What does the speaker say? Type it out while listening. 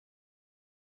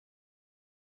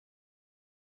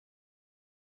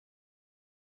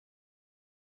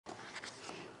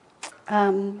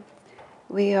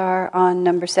We are on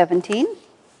number 17,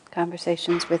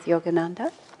 Conversations with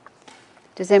Yogananda.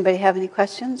 Does anybody have any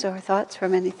questions or thoughts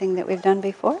from anything that we've done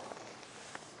before?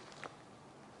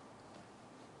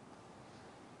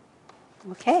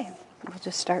 Okay, we'll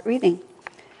just start reading.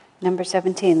 Number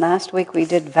 17. Last week we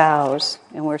did vows,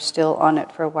 and we're still on it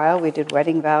for a while. We did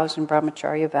wedding vows and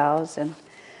brahmacharya vows,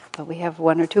 but we have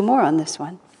one or two more on this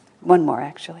one. One more,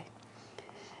 actually.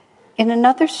 In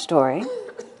another story,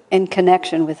 in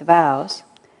connection with vows,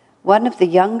 one of the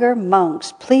younger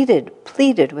monks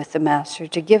pleaded with the master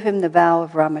to give him the vow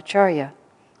of brahmacharya,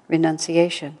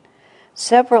 renunciation.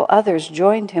 Several others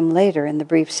joined him later in the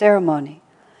brief ceremony.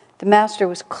 The master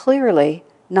was clearly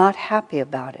not happy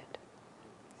about it.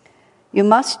 "You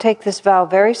must take this vow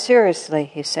very seriously,"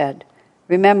 he said.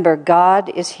 "Remember, God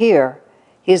is here.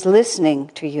 He is listening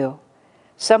to you.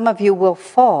 Some of you will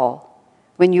fall.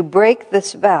 When you break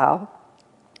this vow,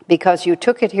 because you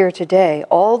took it here today,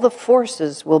 all the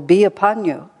forces will be upon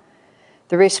you.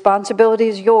 The responsibility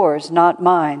is yours, not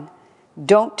mine.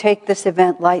 Don't take this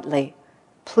event lightly.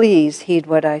 Please heed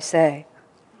what I say."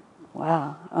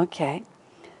 Wow, okay.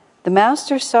 The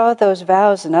master saw those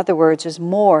vows, in other words, as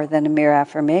more than a mere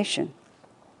affirmation.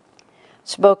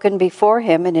 Spoken before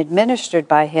him and administered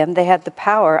by him, they had the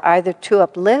power either to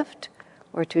uplift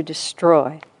or to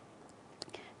destroy.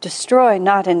 Destroy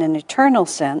not in an eternal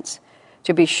sense,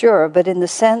 to be sure, but in the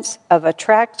sense of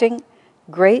attracting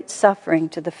great suffering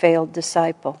to the failed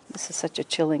disciple. This is such a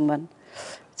chilling one.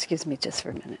 Excuse me just for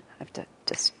a minute. I have to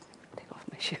just take off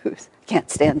my shoes.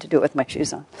 Can't stand to do it with my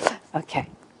shoes on. Okay.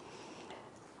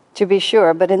 To be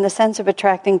sure, but in the sense of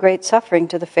attracting great suffering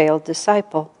to the failed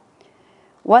disciple.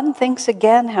 One thinks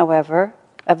again, however,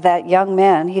 of that young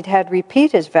man. He'd had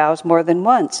repeat his vows more than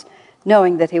once,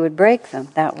 knowing that he would break them.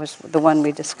 That was the one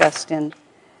we discussed in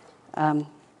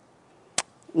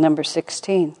number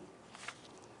 16.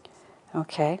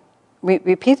 Okay.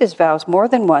 Repeat his vows more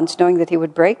than once, knowing that he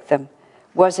would break them.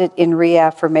 Was it in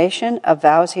reaffirmation of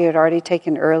vows he had already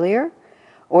taken earlier?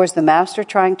 Or was the master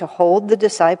trying to hold the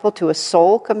disciple to a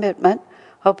soul commitment,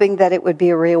 hoping that it would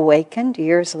be reawakened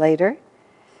years later?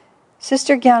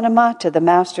 Sister Gyanamata, the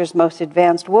master's most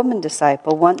advanced woman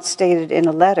disciple, once stated in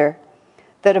a letter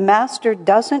that a master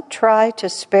doesn't try to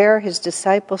spare his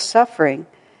disciples suffering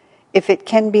if it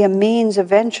can be a means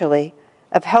eventually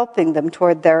of helping them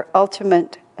toward their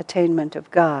ultimate attainment of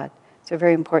God. It's a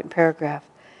very important paragraph.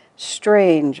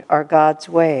 Strange are God's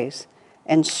ways,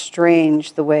 and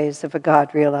strange the ways of a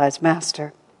God-realized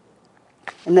master.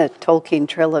 In the Tolkien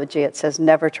trilogy, it says,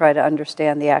 never try to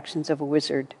understand the actions of a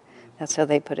wizard. That's how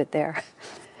they put it there.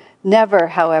 Never,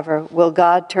 however, will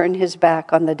God turn his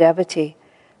back on the devotee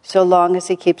so long as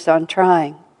he keeps on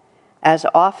trying. As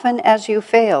often as you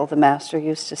fail, the master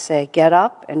used to say, get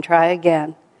up and try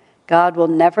again. God will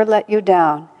never let you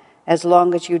down as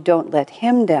long as you don't let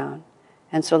him down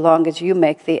and so long as you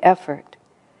make the effort.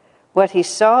 What he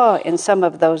saw in some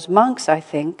of those monks, I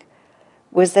think,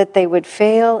 was that they would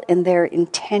fail in their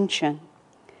intention.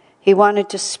 He wanted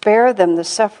to spare them the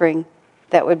suffering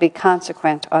that would be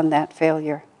consequent on that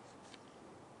failure.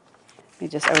 I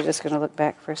was just going to look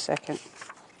back for a second.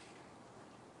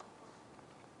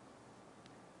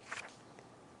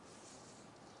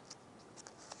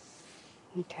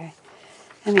 Okay.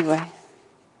 Anyway.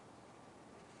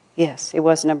 Yes, it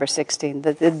was number 16.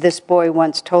 This boy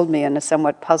once told me in a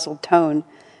somewhat puzzled tone,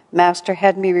 Master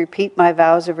had me repeat my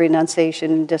vows of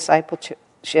renunciation and discipleship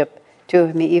to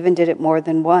him. He even did it more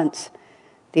than once.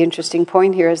 The interesting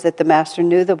point here is that the master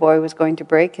knew the boy was going to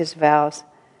break his vows.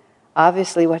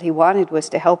 Obviously, what he wanted was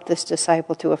to help this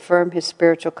disciple to affirm his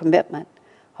spiritual commitment,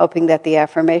 hoping that the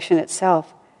affirmation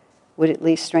itself would at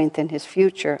least strengthen his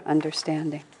future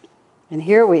understanding. And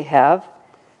here we have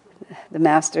the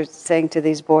master saying to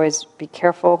these boys, be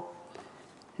careful.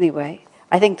 Anyway,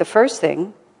 I think the first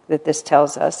thing that this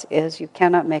tells us is you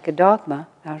cannot make a dogma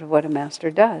out of what a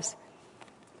master does,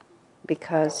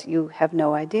 because you have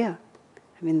no idea.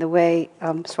 I mean, the way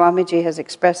Swamiji has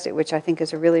expressed it, which I think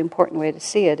is a really important way to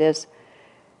see it, is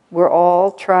we're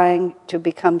all trying to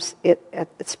become...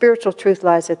 spiritual truth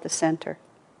lies at the center.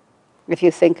 If you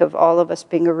think of all of us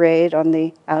being arrayed on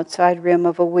the outside rim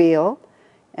of a wheel,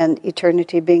 and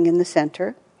eternity being in the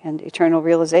center, and eternal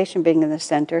realization being in the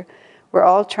center, we're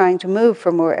all trying to move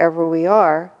from wherever we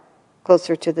are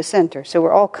closer to the center. So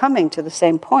we're all coming to the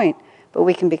same point, but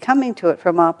we can be coming to it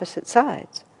from opposite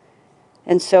sides.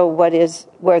 And so where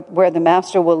the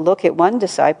master will look at one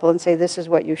disciple and say, this is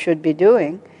what you should be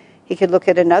doing, he could look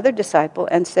at another disciple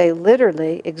and say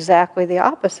literally exactly the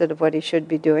opposite of what he should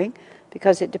be doing,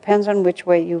 because it depends on which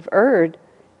way you've erred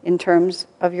in terms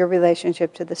of your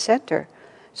relationship to the center.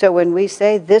 So when we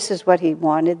say this is what he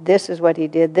wanted, this is what he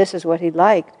did, this is what he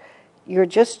liked, you're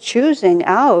just choosing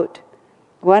out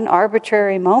one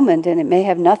arbitrary moment, and it may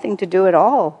have nothing to do at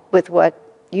all with what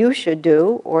you should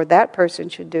do or that person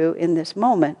should do in this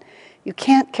moment. You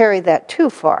can't carry that too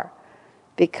far,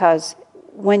 because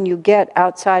when you get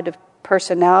outside of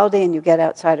personality and you get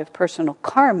outside of personal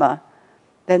karma,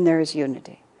 then there is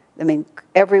unity. I mean,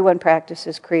 everyone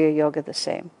practices Kriya Yoga the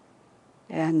same.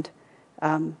 And,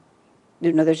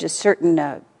 there's just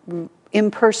certain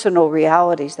impersonal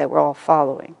realities that we're all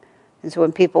following. And so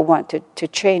when people want to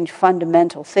change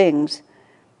fundamental things,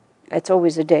 it's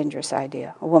always a dangerous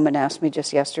idea. A woman asked me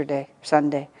just yesterday,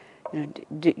 Sunday,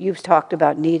 you've talked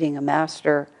about needing a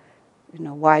master,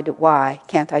 why?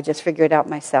 Can't I just figure it out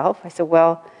myself? I said,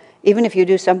 well, even if you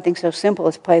do something so simple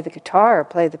as play the guitar or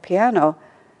play the piano,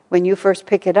 when you first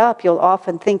pick it up, you'll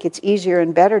often think it's easier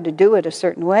and better to do it a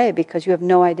certain way because you have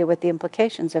no idea what the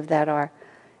implications of that are.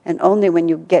 And only when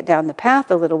you get down the path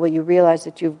a little will you realize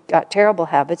that you've got terrible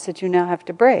habits that you now have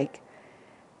to break.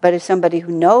 But if somebody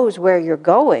who knows where you're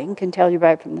going can tell you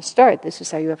right from the start, this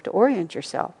is how you have to orient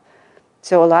yourself.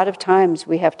 So a lot of times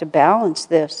we have to balance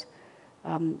this,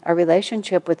 our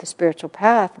relationship with the spiritual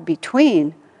path,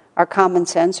 between our common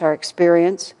sense, our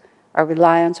experience, our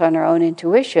reliance on our own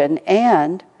intuition,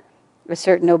 and a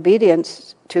certain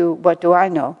obedience to what do I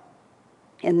know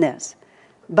in this.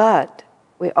 But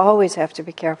we always have to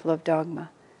be careful of dogma.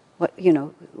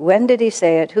 When did he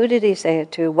say it? Who did he say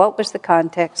it to? What was the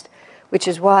context? Which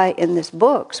is why in this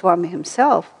book, Swami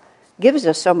himself gives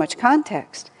us so much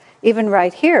context. Even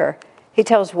right here, he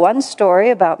tells one story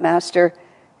about Master.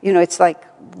 It's like,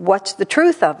 what's the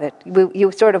truth of it?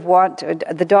 You sort of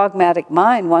the dogmatic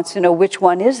mind wants to know which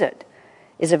one is it.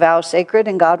 Is a vow sacred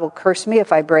and God will curse me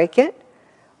if I break it?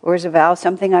 Or is a vow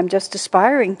something I'm just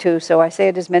aspiring to, so I say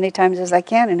it as many times as I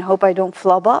can and hope I don't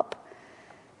flub up?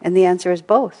 And the answer is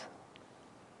both.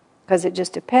 Because it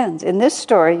just depends. In this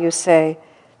story, you say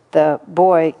the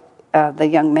boy, the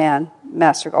young man,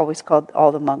 Master always called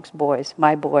all the monks boys.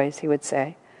 My boys, he would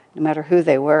say, no matter who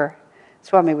they were.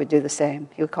 Swami would do the same.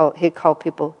 He'd call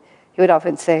people, he would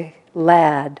often say,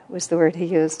 lad was the word he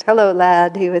used. Hello,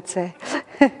 lad, he would say.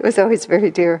 It was always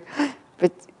very dear.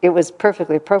 But it was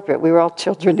perfectly appropriate. We were all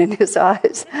children in his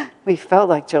eyes. We felt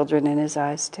like children in his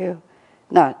eyes, too.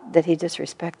 Not that he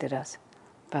disrespected us,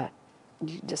 but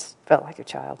you just felt like a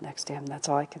child next to him. That's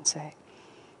all I can say.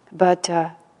 But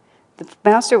the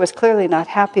Master was clearly not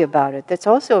happy about it. That's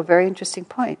also a very interesting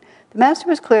point. The Master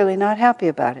was clearly not happy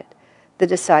about it. The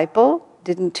disciple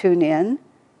didn't tune in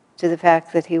to the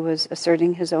fact that he was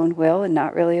asserting his own will and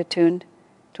not really attuned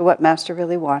to what Master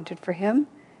really wanted for him.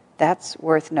 That's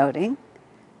worth noting.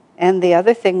 And the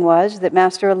other thing was that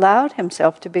Master allowed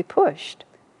himself to be pushed.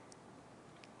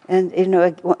 And,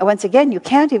 once again, you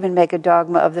can't even make a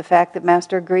dogma of the fact that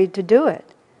Master agreed to do it.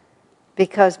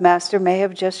 Because Master may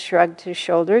have just shrugged his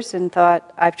shoulders and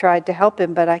thought, I've tried to help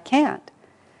him, but I can't.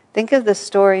 Think of the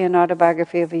story in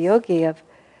Autobiography of a Yogi of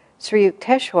Sri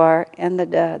Yukteswar and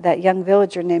that young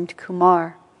villager named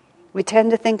Kumar. We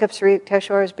tend to think of Sri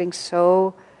Yukteswar as being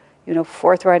so,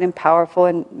 forthright and powerful,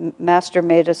 and Master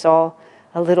made us all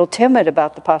a little timid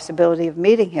about the possibility of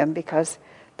meeting him because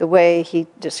the way he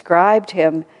described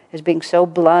him as being so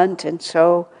blunt and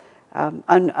so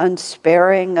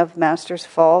unsparing of Master's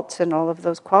faults and all of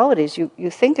those qualities. You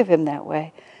think of him that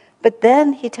way. But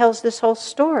then he tells this whole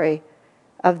story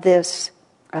of this,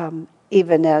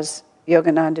 even as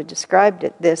Yogananda described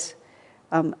it, this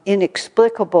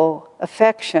inexplicable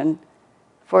affection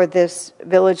for this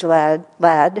village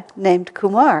lad named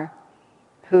Kumar,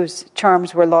 whose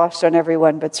charms were lost on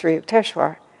everyone but Sri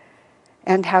Yukteswar,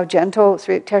 and how gentle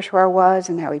Sri Yukteswar was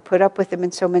and how he put up with him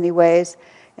in so many ways.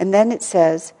 And then it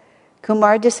says,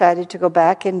 Kumar decided to go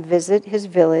back and visit his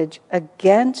village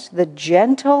against the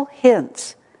gentle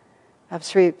hints of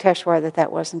Sri Yukteswar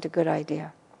that wasn't a good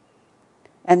idea.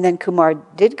 And then Kumar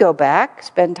did go back,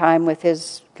 spend time with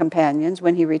his companions.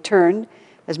 When he returned,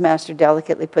 as Master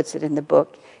delicately puts it in the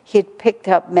book, he had picked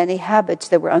up many habits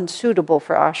that were unsuitable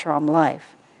for ashram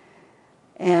life.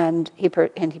 And he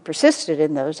persisted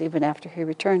in those even after he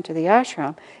returned to the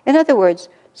ashram. In other words,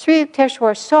 Sri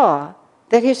Yukteswar saw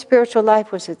that his spiritual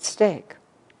life was at stake.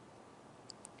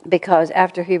 Because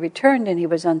after he returned and he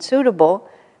was unsuitable,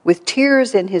 with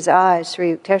tears in his eyes,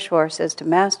 Sri Yukteswar says to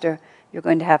Master, you're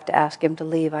going to have to ask him to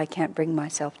leave. I can't bring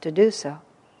myself to do so.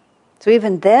 So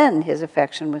even then, his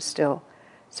affection was still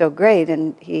so great,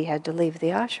 and he had to leave the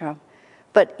ashram.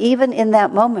 But even in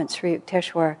that moment, Sri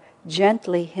Yukteswar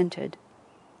gently hinted.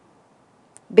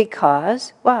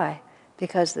 Because, why?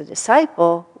 Because the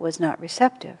disciple was not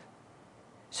receptive.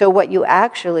 So what you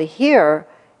actually hear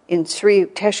in Sri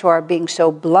Yukteswar being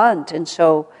so blunt and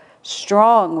so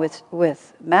strong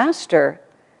with Master,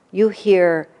 you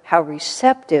hear how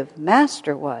receptive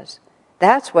Master was.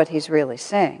 That's what he's really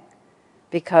saying,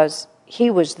 because he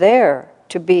was there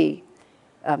to be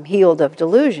healed of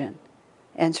delusion.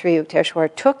 And Sri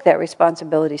Yukteswar took that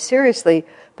responsibility seriously,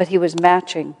 but he was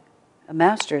matching a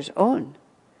Master's own.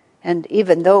 And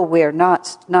even though we're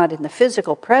not in the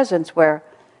physical presence where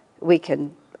we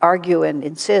can argue and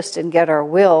insist and get our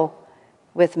will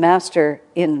with Master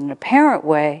in an apparent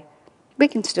way, we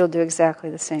can still do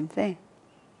exactly the same thing.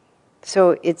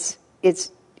 So it's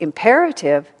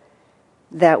imperative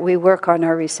that we work on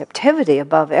our receptivity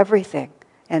above everything,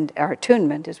 and our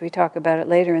attunement, as we talk about it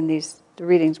later in the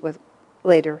readings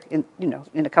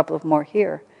in a couple of more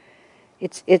here.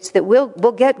 It's that we'll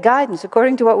get guidance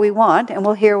according to what we want, and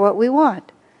we'll hear what we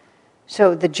want.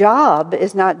 So the job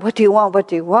is not, what do you want, what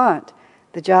do you want?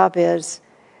 The job is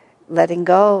letting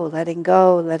go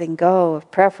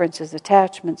of preferences,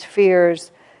 attachments,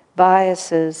 fears,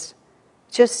 biases,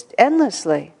 just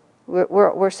endlessly.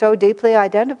 We're so deeply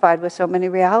identified with so many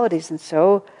realities and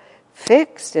so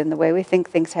fixed in the way we think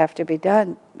things have to be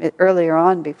done. Earlier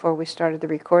on, before we started the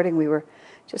recording, we were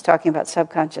just talking about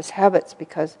subconscious habits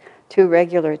because 2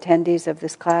 regular attendees of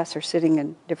this class are sitting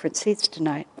in different seats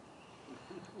tonight.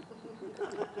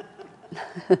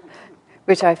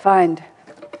 Which I find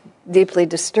deeply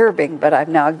disturbing, but I've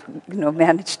now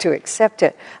managed to accept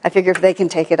it. I figure if they can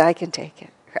take it, I can take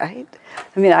it, right?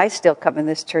 I mean, I still come in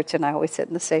this church and I always sit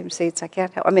in the same seats. I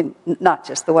can't help. I mean, not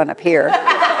just the one up here,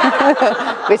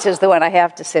 which is the one I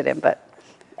have to sit in, but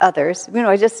others.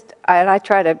 I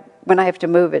try to, when I have to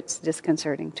move, it's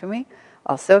disconcerting to me.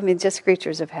 Also, just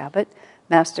creatures of habit.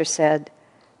 Master said,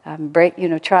 try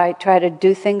to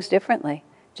do things differently.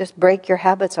 Just break your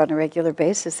habits on a regular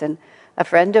basis. And a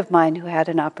friend of mine who had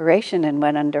an operation and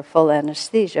went under full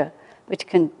anesthesia, which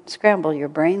can scramble your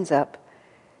brains up,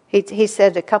 he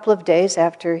said a couple of days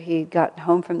after he got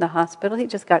home from the hospital, he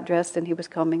just got dressed and he was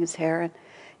combing his hair, and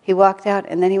he walked out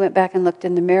and then he went back and looked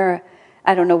in the mirror.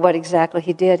 I don't know what exactly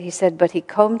he did. He said, but he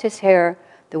combed his hair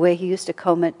the way he used to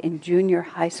comb it in junior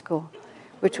high school,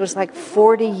 which was like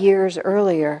 40 years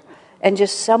earlier. And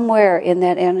just somewhere in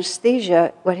that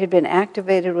anesthesia, what had been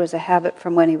activated was a habit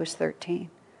from when he was 13.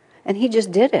 And he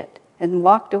just did it and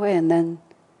walked away and then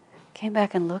came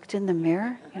back and looked in the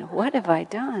mirror. What have I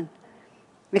done?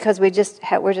 Because we're just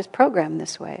programmed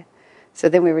this way. So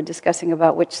then we were discussing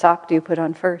about which sock do you put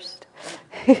on first.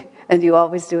 And you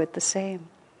always do it the same.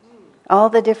 All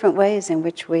the different ways in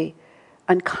which we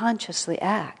unconsciously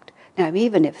act. Now,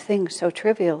 even if things so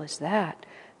trivial as that,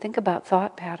 think about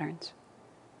thought patterns,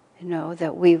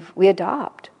 that we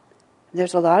adopt.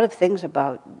 There's a lot of things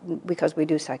about, because we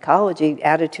do psychology,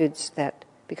 attitudes that,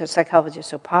 because psychology is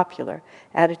so popular,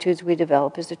 attitudes we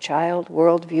develop as a child,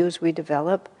 worldviews we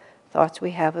develop, thoughts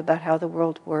we have about how the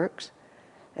world works.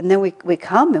 And then we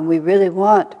come and we really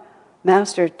want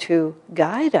Master to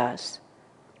guide us.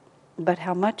 But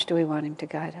how much do we want him to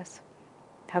guide us?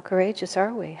 How courageous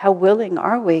are we? How willing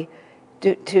are we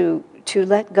to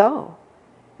let go?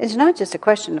 It's not just a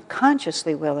question of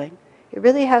consciously willing. It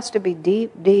really has to be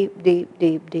deep, deep, deep,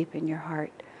 deep, deep in your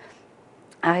heart.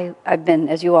 I've been,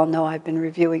 as you all know, I've been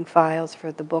reviewing files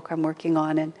for the book I'm working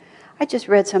on, and I just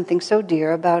read something so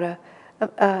dear about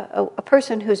a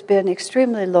person who's been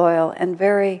extremely loyal and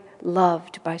very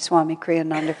loved by Swami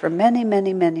Kriyananda for many,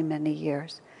 many, many, many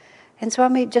years. And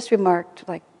Swami just remarked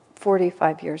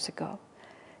 45 years ago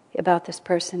about this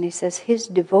person. He says, his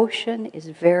devotion is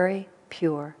very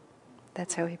pure.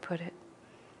 That's how he put it.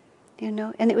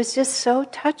 And it was just so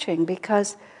touching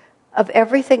because of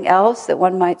everything else that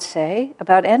one might say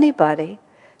about anybody.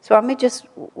 Swami just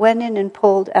went in and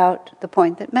pulled out the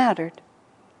point that mattered.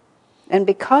 And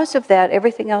because of that,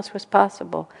 everything else was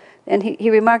possible. And he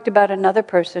remarked about another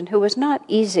person who was not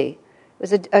easy. It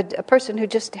was a person who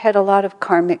just had a lot of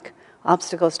karmic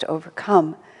obstacles to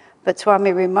overcome. But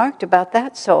Swami remarked about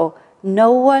that soul,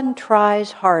 no one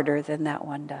tries harder than that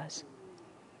one does.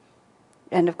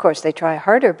 And of course they try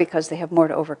harder because they have more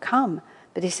to overcome.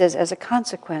 But he says, as a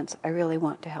consequence, I really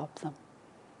want to help them.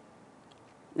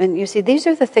 And you see, these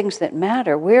are the things that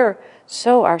matter. We're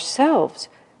so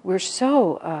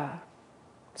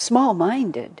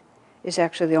small-minded, is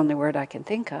actually the only word I can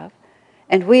think of.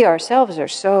 And we ourselves are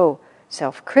so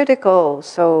self-critical,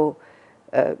 so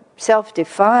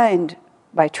self-defined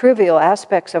by trivial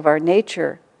aspects of our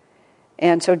nature,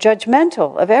 and so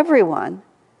judgmental of everyone,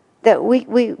 that we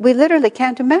literally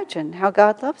can't imagine how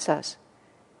God loves us.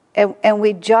 And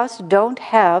we just don't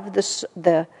have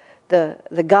the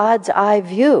God's eye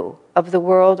view of the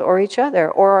world or each other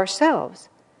or ourselves.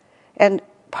 And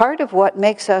part of what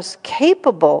makes us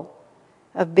capable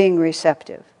of being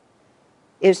receptive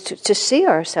is to see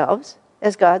ourselves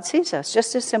as God sees us,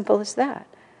 just as simple as that.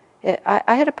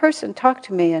 I had a person talk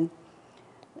to me,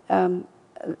 and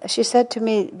she said to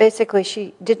me, basically,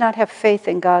 she did not have faith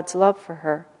in God's love for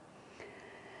her.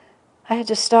 I had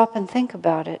to stop and think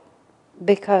about it,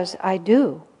 because I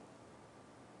do.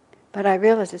 But I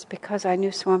realized it's because I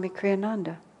knew Swami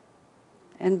Kriyananda.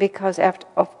 And because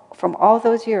from all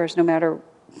those years, no matter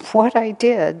what I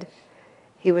did,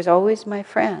 he was always my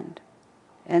friend.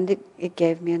 And it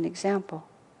gave me an example.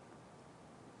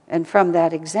 And from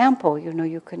that example,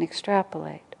 you can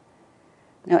extrapolate.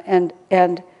 And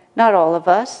not all of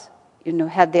us,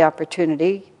 had the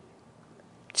opportunity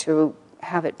to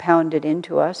have it pounded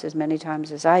into us as many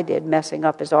times as I did, messing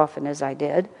up as often as I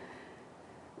did.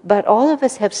 But all of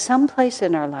us have some place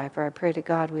in our life, or I pray to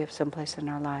God we have some place in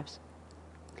our lives,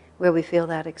 where we feel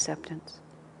that acceptance.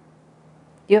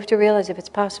 You have to realize if it's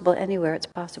possible anywhere, it's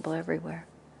possible everywhere.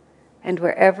 And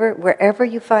wherever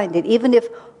you find it, even if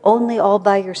only all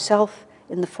by yourself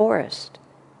in the forest,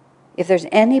 if there's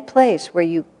any place where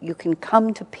you can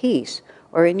come to peace,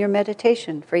 or in your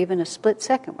meditation for even a split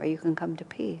second where you can come to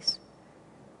peace,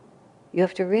 you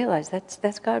have to realize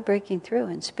that's God breaking through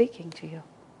and speaking to you.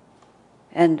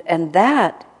 And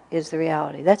that is the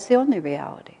reality. That's the only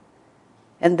reality.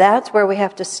 And that's where we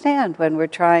have to stand when we're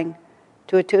trying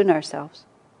to attune ourselves.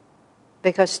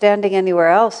 Because standing anywhere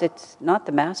else, it's not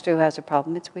the master who has a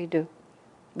problem, it's we do.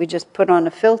 We just put on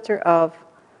a filter of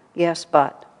yes,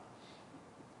 but.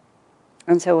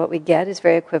 And so what we get is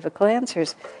very equivocal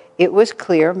answers. It was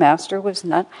clear master was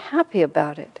not happy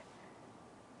about it.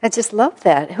 I just love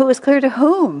that. Who was clear to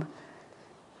whom?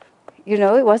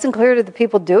 It wasn't clear to the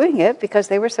people doing it because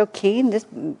they were so keen.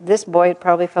 This boy had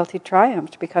probably felt he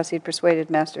triumphed because he'd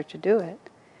persuaded master to do it.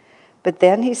 But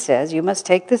then he says, you must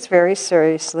take this very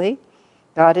seriously.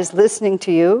 God is listening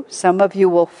to you. Some of you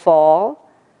will fall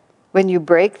when you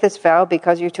break this vow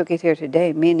because you took it here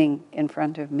today, meaning in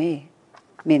front of me,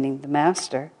 meaning the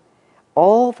master.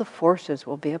 All the forces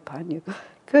will be upon you.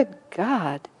 Good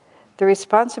God. The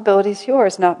responsibility is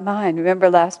yours, not mine. Remember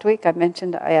last week I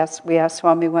mentioned, we asked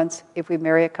Swami once if we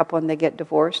marry a couple and they get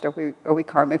divorced, are we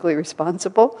karmically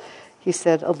responsible? He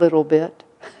said, a little bit.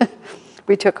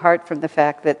 We took heart from the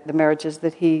fact that the marriages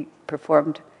that he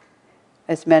performed,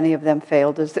 as many of them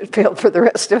failed as it failed for the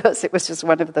rest of us. It was just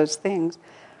one of those things.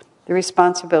 The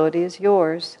responsibility is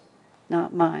yours,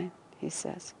 not mine, he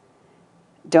says.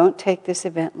 Don't take this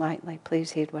event lightly.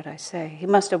 Please heed what I say. He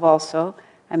must have also,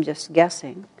 I'm just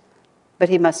guessing, but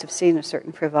he must have seen a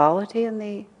certain frivolity in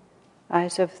the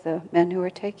eyes of the men who were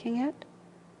taking it.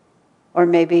 Or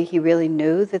maybe he really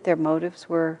knew that their motives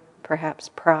were perhaps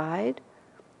pride.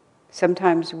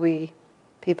 Sometimes we,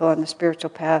 people on the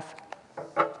spiritual path,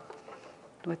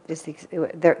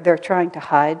 they're trying to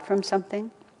hide from something.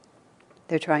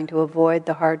 They're trying to avoid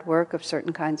the hard work of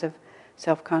certain kinds of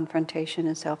self-confrontation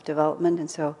and self-development, and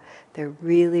so they're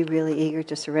really, really eager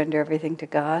to surrender everything to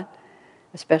God,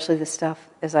 especially the stuff,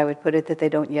 as I would put it, that they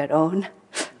don't yet own.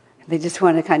 They just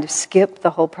want to kind of skip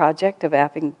the whole project of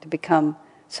having to become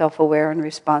self-aware and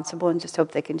responsible and just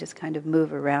hope they can just kind of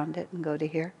move around it and go to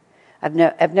here.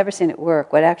 I've never seen it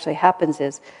work. What actually happens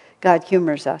is God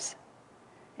humors us.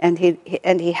 And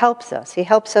he helps us. He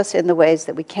helps us in the ways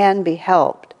that we can be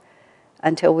helped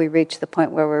until we reach the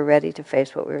point where we're ready to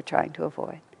face what we were trying to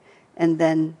avoid. And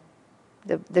then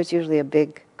there's usually a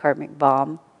big karmic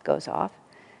bomb goes off.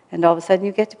 And all of a sudden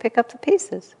you get to pick up the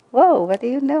pieces. Whoa, what do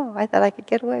you know? I thought I could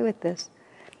get away with this.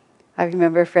 I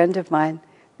remember a friend of mine,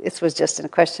 this was just a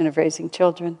question of raising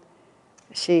children.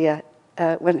 She,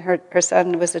 when her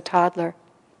son was a toddler,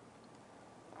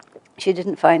 she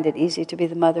didn't find it easy to be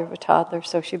the mother of a toddler,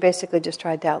 so she basically just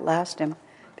tried to outlast him,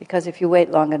 because if you wait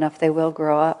long enough, they will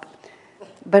grow up.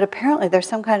 But apparently there's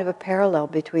some kind of a parallel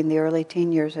between the early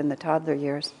teen years and the toddler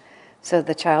years. So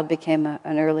the child became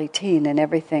an early teen, and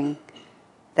everything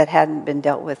that hadn't been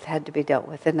dealt with had to be dealt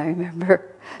with. And I remember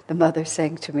the mother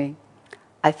saying to me,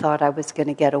 I thought I was going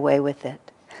to get away with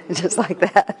it. Just like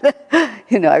that.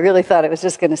 I really thought it was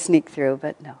just going to sneak through,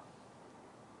 but no.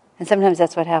 And sometimes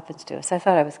that's what happens to us. I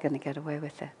thought I was going to get away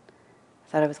with it. I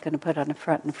thought I was going to put on a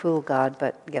front and fool God,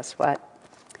 but guess what?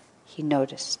 He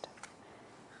noticed.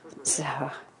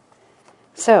 So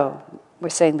we're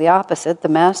saying the opposite. The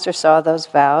master saw those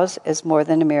vows as more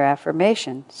than a mere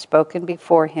affirmation, spoken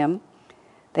before him.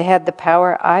 They had the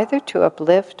power either to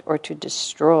uplift or to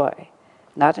destroy,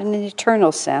 not in an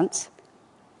eternal sense,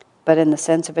 but in the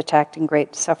sense of attracting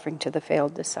great suffering to the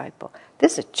failed disciple.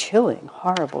 This is a chilling,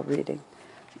 horrible reading.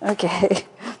 Okay,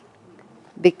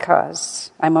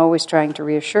 because I'm always trying to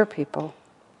reassure people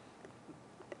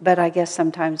But I guess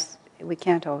sometimes we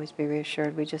can't always be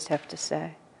reassured. We just have to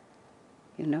say,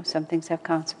 some things have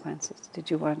consequences.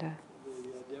 Did you want to?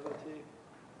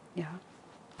 Yeah.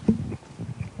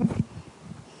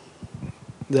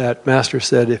 That Master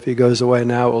said if he goes away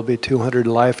now, it will be 200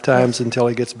 lifetimes until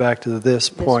he gets back to this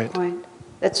point.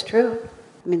 That's true.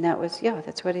 I mean,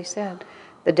 that's what he said.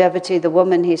 The devotee, the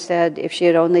woman, he said, if she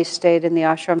had only stayed in the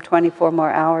ashram 24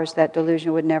 more hours, that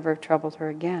delusion would never have troubled her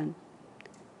again.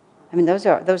 I mean, those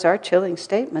are chilling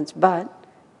statements, but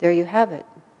there you have it.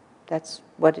 That's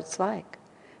what it's like.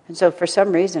 And so for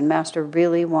some reason, Master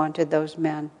really wanted those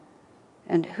men.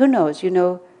 And who knows,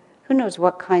 who knows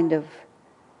what kind of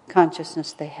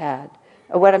consciousness they had.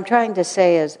 What I'm trying to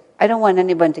say is, I don't want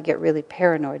anyone to get really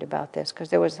paranoid about this, because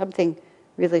there was something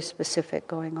really specific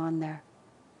going on there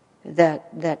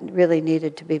that really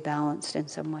needed to be balanced in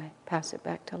some way. Pass it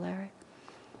back to Larry.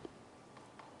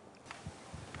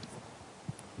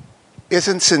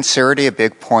 Isn't sincerity a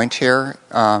big point here?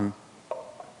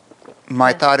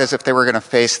 My thought is if they were going to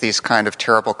face these kind of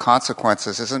terrible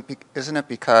consequences, isn't it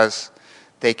because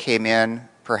they came in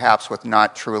perhaps with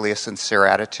not truly a sincere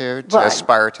attitude to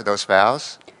aspire to those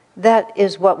vows? That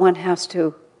is what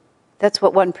that's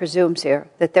what one presumes here,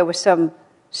 that there was some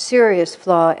serious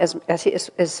flaw,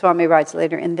 as Swami writes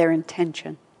later, in their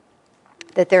intention.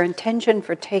 That their intention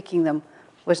for taking them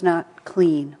was not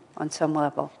clean on some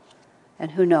level.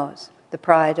 And who knows, the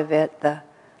pride of it, the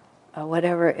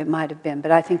whatever it might have been.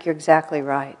 But I think you're exactly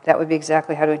right. That would be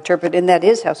exactly how to interpret it, and that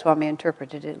is how Swami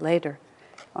interpreted it later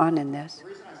on in this. The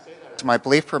reason I say that is my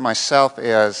belief for myself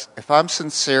is if I'm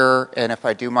sincere and if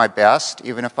I do my best,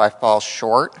 even if I fall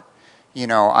short,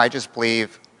 I just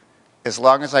believe as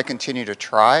long as I continue to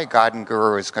try, God and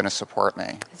Guru is going to support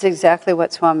me. It's exactly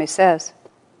what Swami says.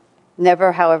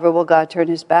 Never, however, will God turn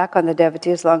his back on the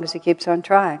devotee as long as he keeps on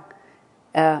trying.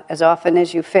 As often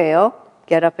as you fail,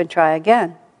 get up and try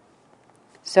again.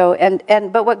 So,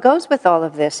 but what goes with all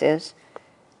of this is,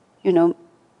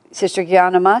 Sister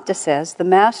Gyanamata says, the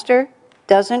Master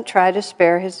doesn't try to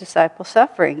spare his disciple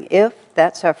suffering if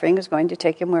that suffering is going to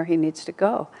take him where he needs to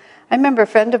go. I remember a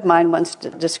friend of mine once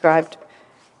described,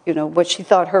 what she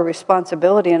thought her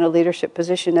responsibility in a leadership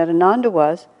position at Ananda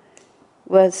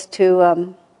was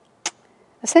to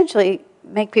essentially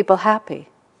make people happy.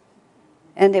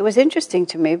 And it was interesting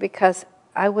to me because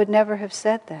I would never have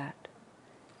said that.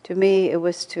 To me, it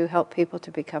was to help people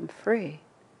to become free.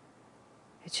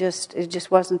 It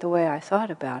just wasn't the way I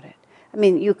thought about it. I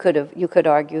mean, you could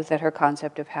argue that her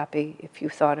concept of happy, if you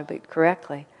thought of it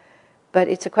correctly, but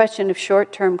it's a question of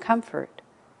short-term comfort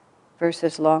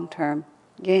versus long-term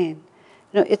gain.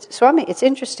 It's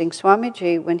interesting.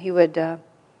 Swamiji, when he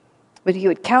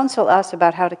would counsel us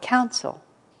about how to counsel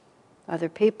other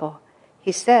people,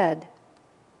 he said,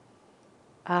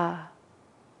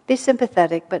 be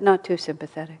sympathetic, but not too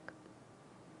sympathetic.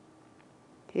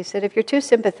 He said, if you're too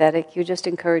sympathetic, you just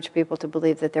encourage people to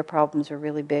believe that their problems are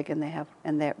really big and they have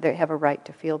a right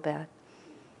to feel bad.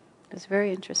 It's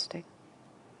very interesting.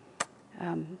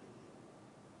 I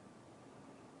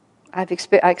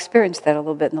experienced that a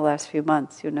little bit in the last few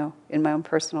months, in my own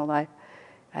personal life.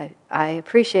 I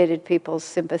appreciated people's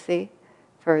sympathy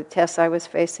for tests I was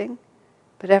facing,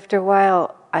 but after a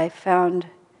while, I found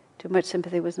too much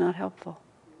sympathy was not helpful.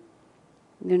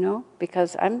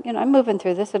 Because I'm moving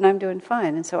through this and I'm doing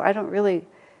fine, and so I don't really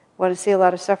want to see a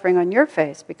lot of suffering on your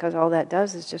face because all that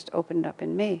does is just open it up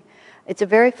in me. It's a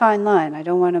very fine line. I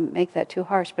don't want to make that too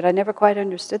harsh, but I never quite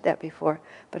understood that before.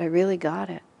 But I really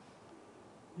got it.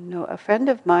 A friend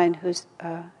of mine who's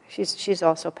she's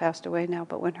also passed away now,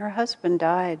 but when her husband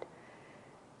died,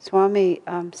 Swami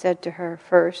said to her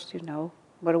first,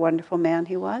 what a wonderful man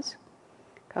he was.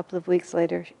 A couple of weeks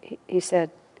later, he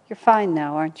said, "You're fine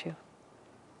now, aren't you?"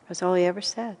 That's all he ever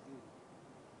said.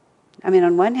 I mean,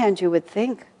 on one hand, you would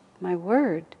think, my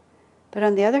word. But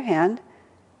on the other hand,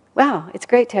 wow, it's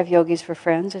great to have yogis for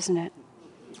friends, isn't it?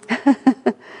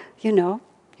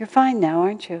 You're fine now,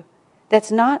 aren't you?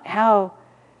 That's not how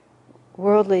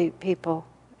worldly people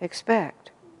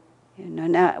expect.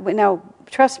 Now,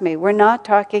 trust me, we're not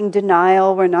talking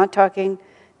denial, we're not talking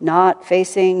not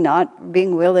facing, not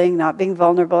being willing, not being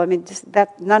vulnerable. I mean,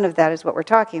 none of that is what we're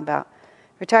talking about.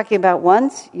 We're talking about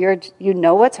once you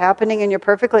know what's happening and you're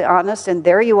perfectly honest and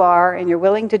there you are and you're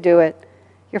willing to do it,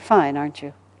 you're fine, aren't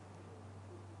you?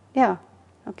 Yeah,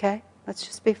 okay, let's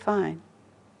just be fine.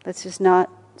 Let's just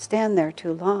not stand there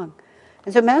too long.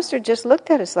 And so Master just looked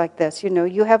at us like this,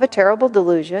 you have a terrible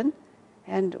delusion,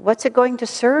 and what's it going to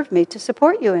serve me to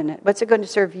support you in it? What's it going to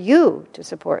serve you to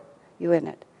support you in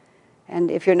it?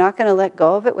 And if you're not going to let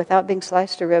go of it without being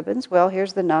sliced to ribbons, well,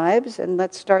 here's the knives and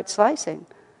let's start slicing.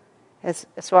 As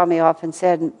Swami often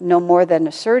said, no more than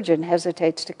a surgeon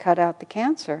hesitates to cut out the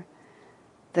cancer.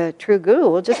 The true guru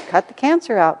will just cut the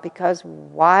cancer out, because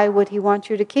why would he want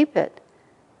you to keep it?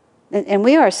 And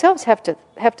we ourselves have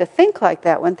to think like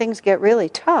that when things get really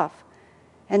tough,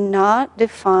 and not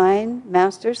define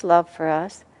Master's love for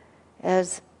us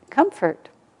as comfort.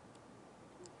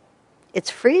 It's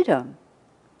freedom.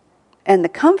 And the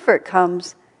comfort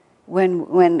comes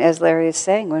when, as Larry is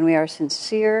saying, when we are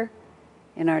sincere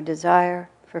in our desire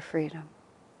for freedom.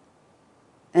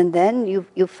 And then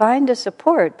you find a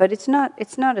support, but it's not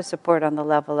a support on the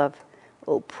level of,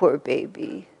 oh, poor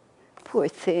baby, poor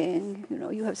thing,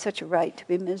 you have such a right to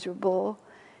be miserable.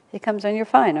 It comes on, you're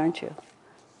fine, aren't you?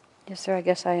 Yes, sir, I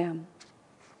guess I am.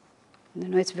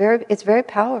 It's very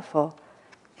powerful,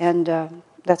 and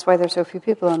that's why there's so few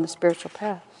people on the spiritual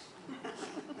path.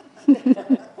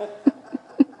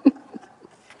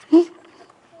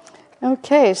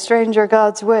 Okay, stranger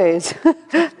God's ways.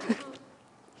 I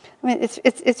mean,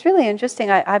 it's really interesting.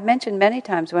 I've mentioned many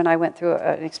times when I went through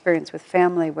an experience with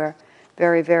family where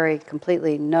very, very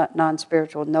completely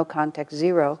non-spiritual, no context,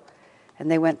 zero, and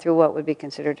they went through what would be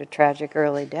considered a tragic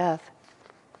early death.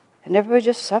 And everybody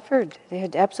just suffered. They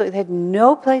had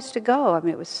no place to go. I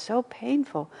mean, it was so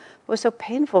painful. What was so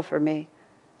painful for me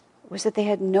was that they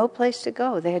had no place to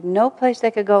go. They had no place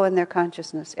they could go in their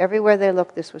consciousness. Everywhere they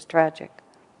looked, this was tragic.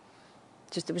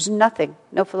 There was nothing,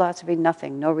 no philosophy,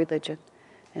 nothing, no religion.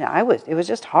 And it was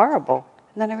just horrible.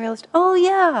 And then I realized, oh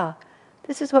yeah,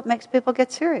 this is what makes people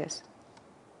get serious.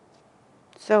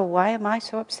 So why am I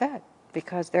so upset?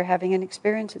 Because they're having an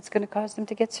experience that's going to cause them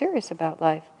to get serious about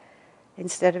life,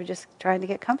 instead of just trying to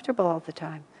get comfortable all the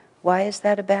time. Why is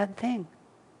that a bad thing?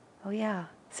 Oh yeah,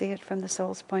 see it from the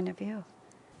soul's point of view.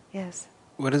 Yes?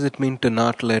 What does it mean to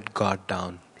not let God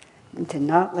down? And to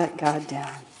not let God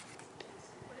down.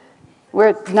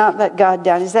 Where not let God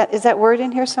down, is that word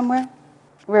in here somewhere?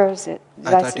 Where is it?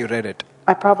 I thought you read it.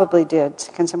 I probably did.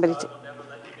 Can somebody... God will never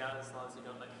let you down as long as you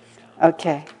don't let him down.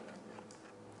 Okay.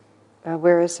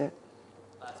 Where is it?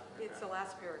 It's the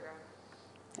last paragraph.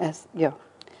 Yes, yeah.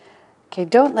 Okay,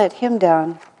 don't let him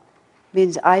down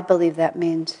means, I believe that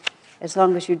means, as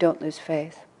long as you don't lose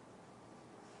faith.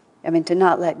 I mean, to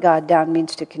not let God down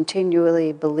means to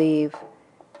continually believe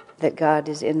that God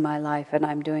is in my life and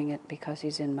I'm doing it because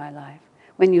He's in my life.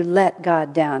 When you let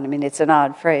God down, I mean, it's an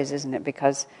odd phrase, isn't it?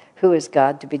 Because who is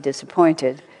God to be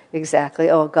disappointed? Exactly.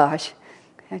 Oh gosh,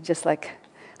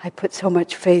 I put so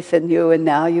much faith in you and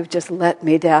now you've just let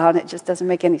me down. It just doesn't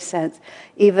make any sense.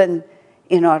 Even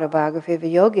in Autobiography of a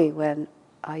Yogi, when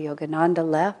Yogananda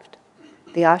left,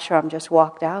 the ashram just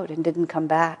walked out and didn't come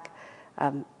back.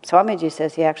 Swamiji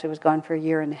says he actually was gone for 1.5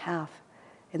 years.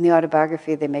 In the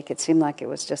autobiography, they make it seem like it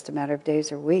was just a matter of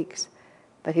days or weeks.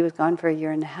 But he was gone for 1.5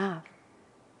 years.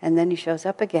 And then he shows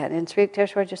up again. And Sri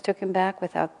Yukteswar just took him back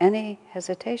without any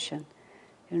hesitation.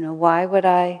 Why would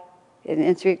I...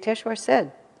 And Sri Yukteswar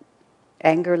said,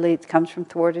 anger comes from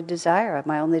thwarted desire.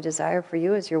 My only desire for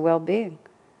you is your well-being.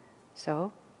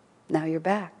 So, now you're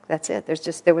back. That's it.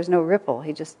 There was no ripple.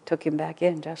 He just took him back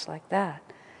in just like that.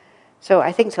 So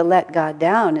I think to let God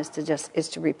down is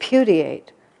to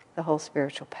repudiate the whole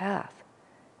spiritual path,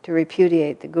 to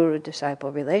repudiate the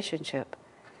guru-disciple relationship.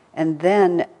 And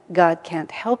then God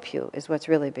can't help you, is what's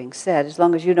really being said. As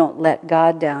long as you don't let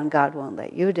God down, God won't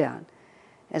let you down.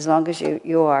 As long as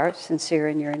you are sincere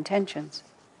in your intentions.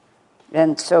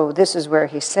 And so this is where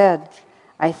he said,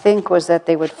 I think, was that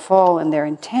they would fall in their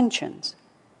intentions.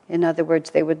 In other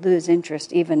words, they would lose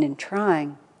interest even in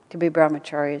trying to be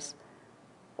brahmacharis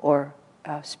or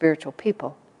spiritual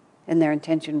people. And their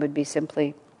intention would be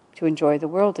simply to enjoy the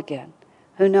world again.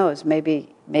 Who knows,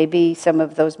 maybe some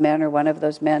of those men or one of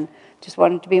those men just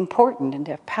wanted to be important and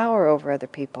to have power over other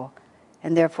people.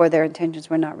 And therefore their intentions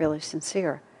were not really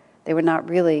sincere. They were not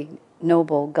really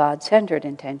noble, God-centered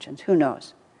intentions. Who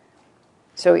knows?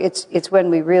 So it's when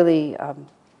we really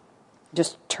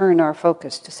just turn our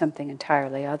focus to something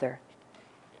entirely other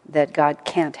that God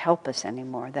can't help us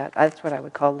anymore. That's what I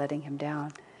would call letting Him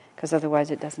down. Because otherwise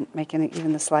it doesn't make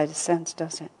even the slightest sense,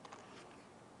 does it?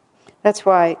 That's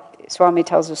why Swami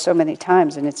tells us so many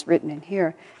times, and it's written in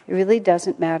here, it really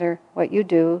doesn't matter what you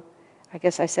do. I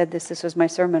guess I said this was my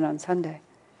sermon on Sunday.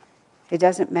 It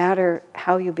doesn't matter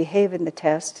how you behave in the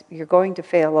test. You're going to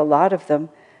fail a lot of them.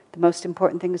 The most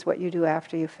important thing is what you do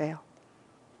after you fail.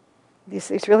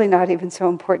 It's really not even so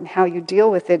important how you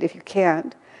deal with it if you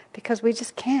can't, because we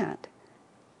just can't.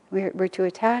 We're too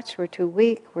attached, we're too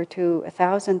weak, we're too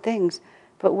 1,000 things.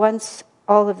 But once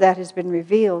all of that has been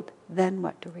revealed, then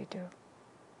what do we do?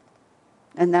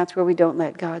 And that's where we don't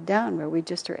let God down, where we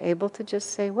just are able to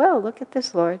just say, well, look at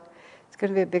this, Lord. It's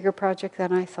going to be a bigger project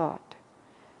than I thought.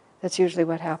 That's usually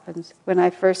what happens. When I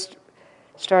first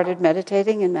started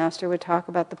meditating and Master would talk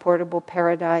about the portable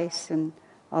paradise and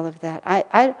all of that,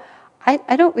 I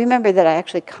don't remember that I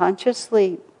actually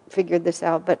consciously figured this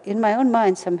out, but in my own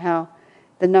mind somehow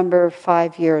the number of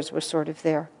 5 years was sort of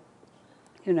there.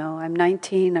 I'm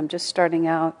 19, I'm just starting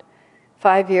out.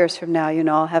 5 years from now,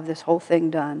 I'll have this whole thing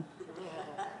done.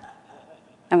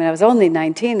 I mean, I was only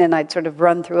 19 and I'd sort of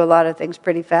run through a lot of things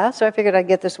pretty fast, so I figured I'd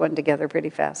get this one together pretty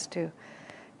fast too.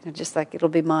 Just like it'll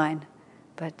be mine.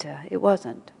 But it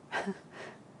wasn't.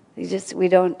 We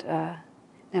don't, now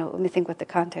let me think what the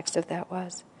context of that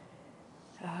was.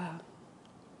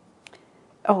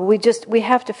 We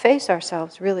have to face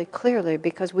ourselves really clearly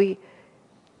because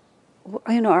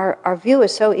our view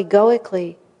is so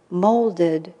egoically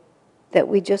molded that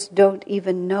we just don't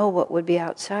even know what would be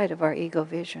outside of our ego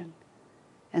vision.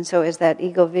 And so as that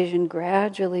ego vision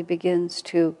gradually begins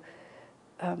to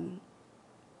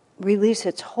release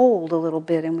its hold a little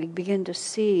bit and we begin to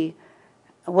see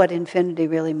what infinity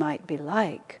really might be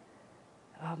like,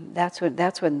 that's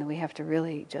when we have to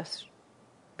really just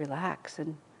relax.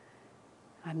 And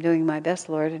I'm doing my best,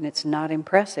 Lord, and it's not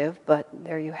impressive, but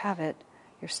there you have it.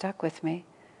 You're stuck with me.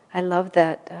 I love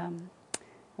that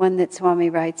one that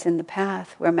Swami writes in The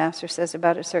Path, where Master says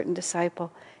about a certain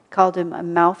disciple, called him a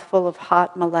mouthful of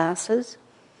hot molasses,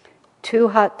 too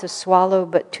hot to swallow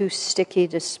but too sticky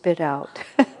to spit out.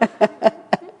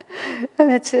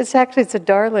 And it's a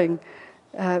darling,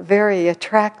 very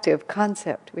attractive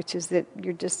concept, which is that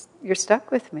you're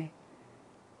stuck with me.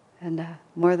 And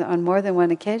on more than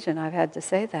one occasion I've had to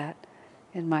say that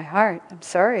in my heart. I'm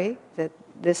sorry that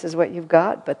this is what you've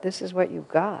got, but this is what you've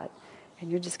got. And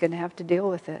you're just going to have to deal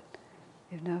with it.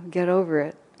 Get over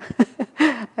it.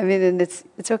 I mean, and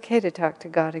it's okay to talk to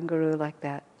God and Guru like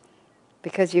that.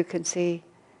 Because you can see,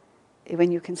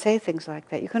 when you can say things like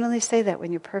that, you can only say that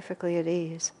when you're perfectly at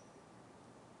ease.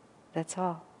 That's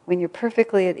all. When you're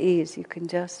perfectly at ease, you can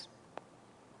just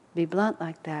be blunt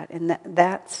like that. And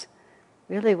that's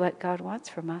really what God wants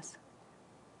from us.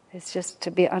 It's just to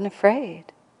be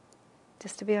unafraid.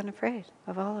 Just to be unafraid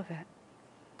of all of it.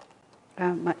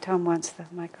 Tom wants the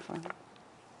microphone.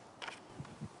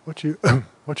 What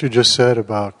you just said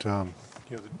about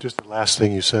just the last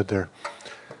thing you said there.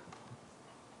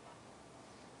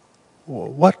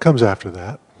 What comes after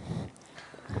that?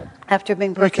 After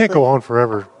being I can't go on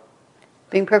forever.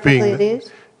 Being perfectly at ease?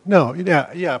 No,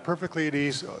 yeah, perfectly at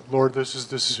ease. Lord, this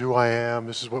is who I am.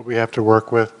 This is what we have to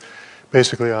work with.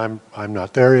 Basically, I'm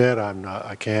not there yet.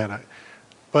 I can't.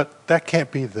 But that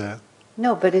can't be the.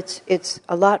 No, but it's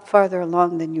a lot farther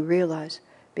along than you realize,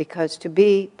 because to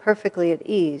be perfectly at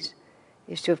ease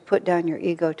is to have put down your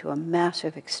ego to a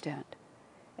massive extent.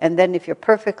 And then if you're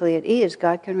perfectly at ease,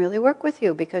 God can really work with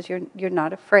you because you're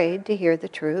not afraid to hear the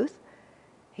truth.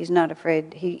 He's not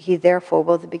afraid. He therefore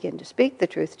will begin to speak the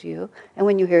truth to you. And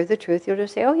when you hear the truth, you'll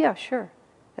just say, oh yeah, sure,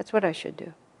 that's what I should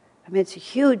do. I mean, it's a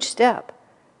huge step.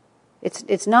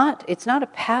 It's not a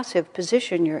passive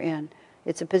position you're in.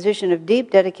 It's a position of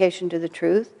deep dedication to the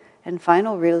truth and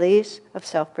final release of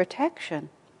self-protection.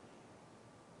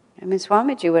 I mean,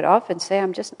 Swamiji would often say,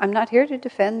 I'm not here to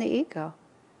defend the ego.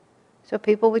 So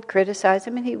people would criticize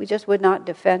him and he just would not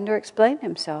defend or explain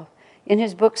himself. In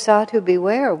his book, Sadhu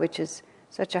Beware, which is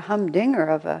such a humdinger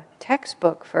of a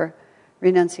textbook for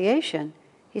renunciation,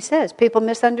 he says, people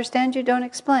misunderstand you, don't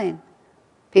explain.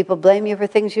 People blame you for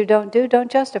things you don't do,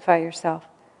 don't justify yourself.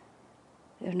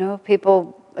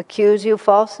 People accuse you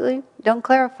falsely, don't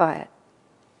clarify it.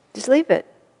 Just leave it.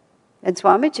 And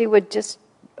Swamiji would just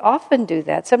often do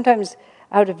that. Sometimes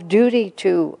out of duty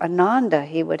to Ananda,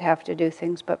 he would have to do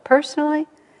things, but personally,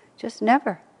 just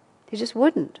never. He just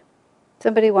wouldn't.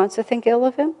 Somebody wants to think ill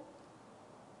of him?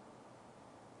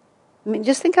 I mean,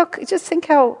 just think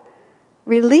how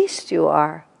released you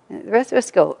are. The rest of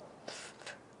us go,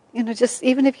 just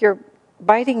even if you're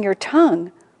biting your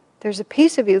tongue, there's a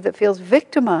piece of you that feels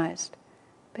victimized.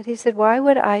 But he said, why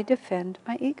would I defend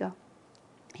my ego?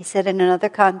 He said in another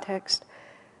context,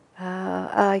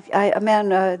 John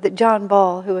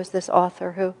Ball, who was this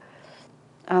author, who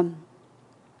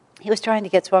he was trying to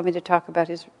get Swami to talk about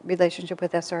his relationship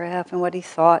with SRF and what he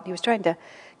thought. He was trying to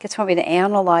get Swami to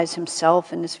analyze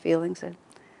himself and his feelings. And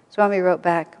Swami wrote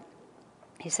back,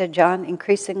 he said, John,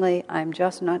 increasingly I'm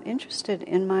just not interested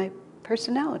in my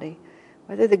personality,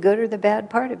 whether the good or the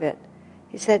bad part of it.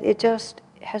 He said, it just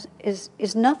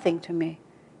is nothing to me.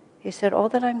 He said, all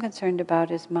that I'm concerned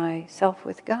about is myself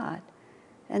with God.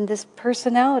 And this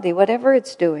personality, whatever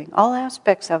it's doing, all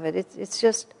aspects of it, it's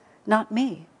just not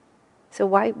me. So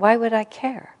why would I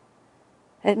care?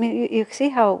 I mean, you see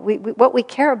how what we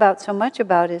care about so much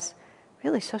about is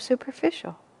really so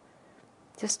superficial.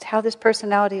 just how this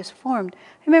personality is formed.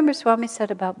 I remember Swami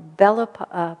said about Bella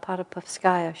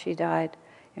Potapevskaya. She died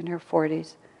in her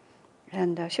 40s.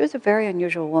 And she was a very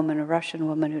unusual woman, a Russian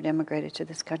woman who'd immigrated to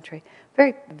this country.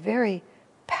 Very, very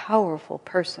powerful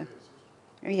person.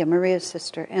 Yeah, Maria's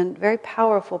sister. And very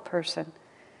powerful person.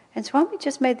 And Swami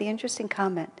just made the interesting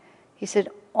comment. He said,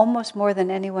 almost more than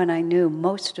anyone I knew,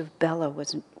 most of Bella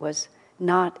was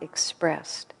not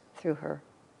expressed through her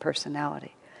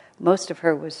personality. Most of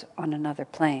her was on another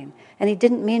plane. And he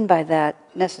didn't mean by that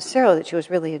necessarily that she was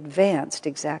really advanced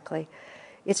exactly.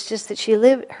 It's just that she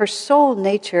lived, her soul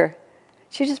nature,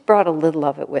 she just brought a little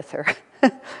of it with her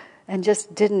and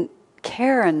just didn't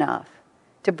care enough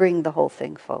to bring the whole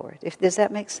thing forward. Does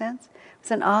that make sense?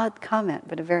 It's an odd comment,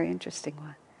 but a very interesting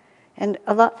one. And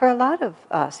for a lot of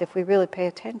us, if we really pay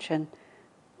attention,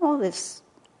 all this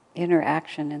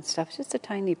interaction and stuff is just a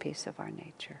tiny piece of our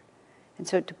nature. And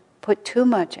so to put too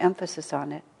much emphasis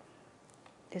on it,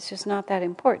 it's just not that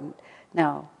important.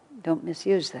 Now, don't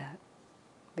misuse that,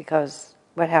 because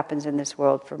what happens in this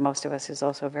world for most of us is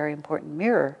also a very important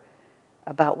mirror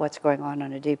about what's going on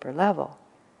a deeper level.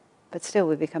 But still,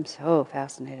 we become so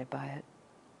fascinated by it.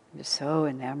 We're just so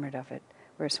enamored of it.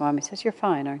 Where Swami says, you're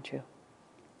fine, aren't you?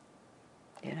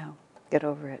 Get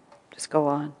over it. Just go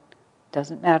on.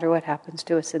 Doesn't matter what happens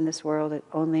to us in this world. It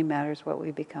only matters what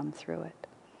we become through it.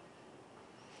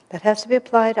 That has to be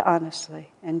applied honestly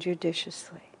and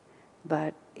judiciously.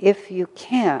 But if you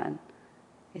can,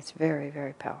 it's very,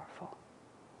 very powerful.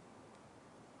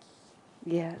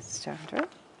 Yes, Chandra?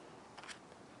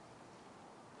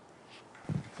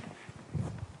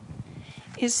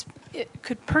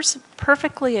 Could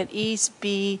perfectly at ease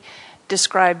be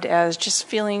described as just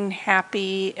feeling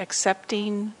happy,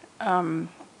 accepting,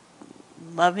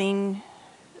 loving,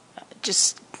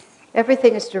 just...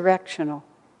 Everything is directional.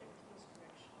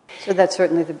 So that's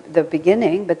certainly the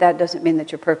beginning, but that doesn't mean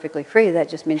that you're perfectly free. That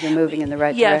just means you're moving in the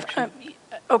right direction.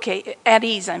 Okay, at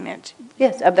ease I meant.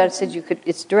 Yes, I said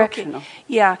it's directional. Okay.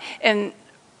 Yeah, and,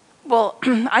 well,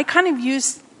 I kind of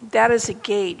use that as a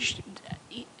gauge.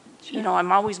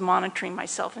 I'm always monitoring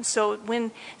myself. And so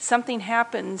when something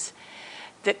happens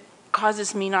that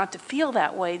causes me not to feel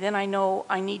that way, then I know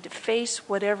I need to face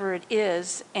whatever it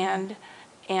is and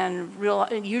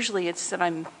usually it's that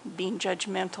I'm being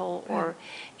judgmental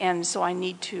and so I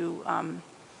need to,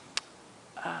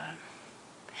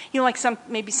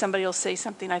 maybe somebody will say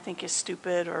something I think is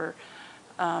stupid or,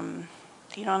 and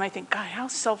I think, God, how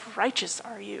self-righteous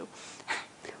are you?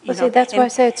 That's why I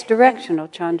say it's directional,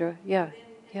 Chandra. Yeah.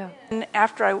 And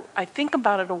after I think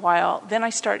about it a while, then I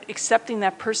start accepting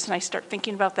that person. I start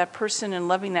thinking about that person and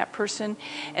loving that person,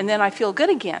 and then I feel good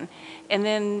again. And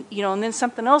then, and then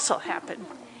something else will happen.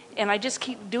 And I just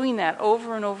keep doing that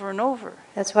over and over and over.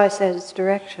 That's why I said it's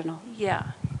directional.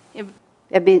 Yeah.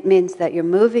 It means that you're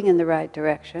moving in the right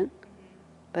direction,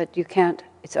 but you can't,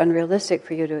 it's unrealistic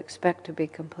for you to expect to be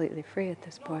completely free at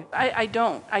this point. I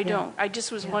don't. I just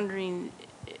was wondering,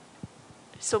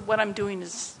 so what I'm doing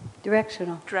is...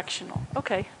 Directional.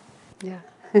 Okay. Yeah.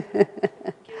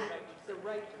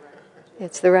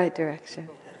 It's the right direction.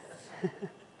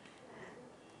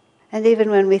 And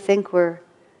even when we think we're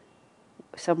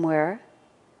somewhere,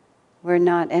 we're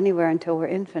not anywhere until we're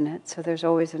infinite, so there's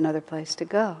always another place to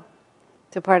go.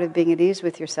 So part of being at ease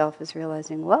with yourself is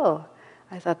realizing, whoa,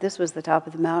 I thought this was the top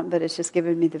of the mountain, but it's just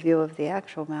given me the view of the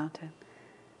actual mountain.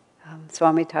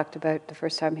 Swami talked about the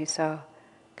first time he saw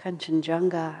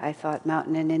Kanchenjunga, I thought,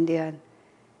 mountain in India, and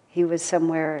he was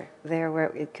somewhere there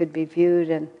where it could be viewed,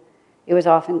 and it was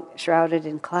often shrouded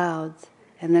in clouds,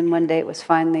 and then one day it was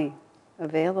finally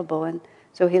available, and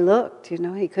so he looked,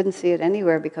 he couldn't see it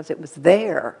anywhere because it was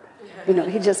there.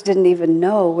 He just didn't even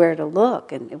know where to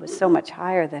look, and it was so much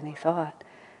higher than he thought.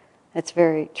 That's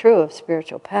very true of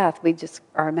spiritual path.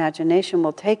 Our imagination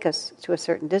will take us to a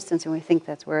certain distance, and we think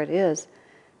that's where it is,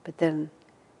 but then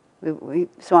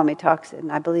Swami talks,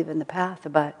 and I believe in the path,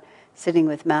 about sitting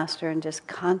with Master and just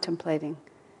contemplating,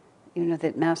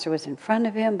 that Master was in front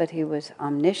of him, but he was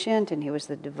omniscient and he was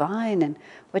the divine, and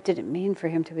what did it mean for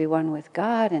him to be one with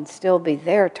God and still be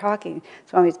there talking?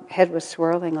 Swami's head was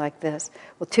swirling like this.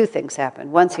 Well, two things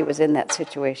happened. Once he was in that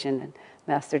situation, and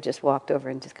Master just walked over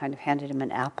and just kind of handed him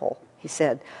an apple. He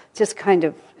said, just kind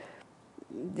of,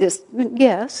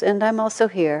 yes, and I'm also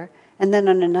here. And then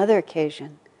on another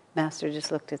occasion, Master just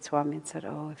looked at Swami and said,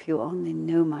 oh, if you only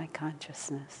knew my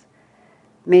consciousness.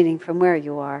 Meaning from where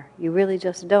you are, you really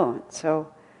just don't.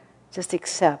 So just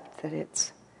accept that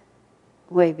it's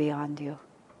way beyond you.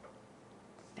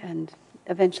 And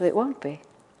eventually it won't be.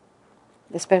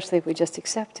 Especially if we just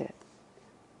accept it.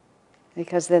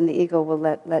 Because then the ego will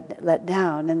let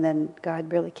down, and then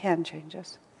God really can change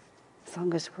us. as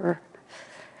long as we're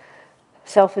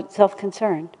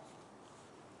self-concerned.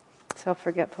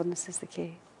 Self-forgetfulness is the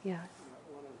key. Yeah.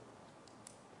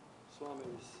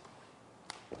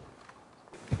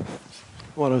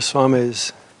 One of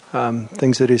Swami's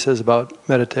things that he says about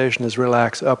meditation is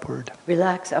relax upward.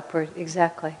 Relax upward,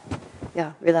 exactly.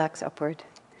 Yeah, relax upward.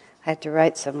 I had to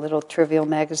write some little trivial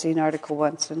magazine article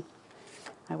once, and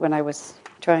when I was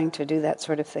trying to do that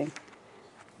sort of thing.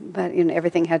 But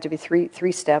everything had to be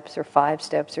three steps or 5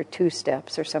 steps or 2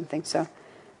 steps or something. So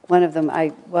one of them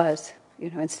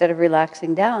instead of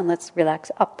relaxing down, let's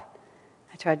relax up.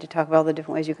 I tried to talk about all the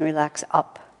different ways you can relax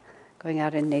up, going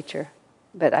out in nature.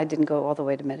 But I didn't go all the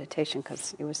way to meditation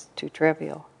because it was too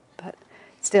trivial. But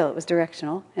still, it was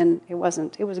directional, and it was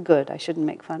good. I shouldn't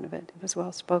make fun of it. It was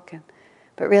well spoken.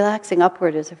 But relaxing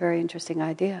upward is a very interesting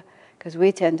idea, because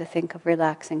we tend to think of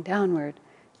relaxing downward,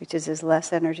 which is as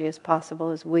less energy as possible,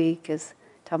 as weak, as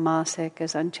tamasic,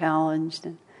 as unchallenged.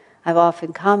 And I've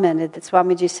often commented that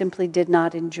Swamiji simply did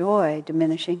not enjoy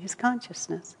diminishing his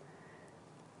consciousness.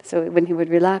 So when he would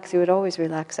relax, he would always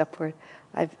relax upward.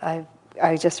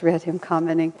 I just read him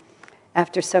commenting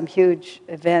after some huge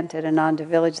event at Ananda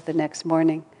Village the next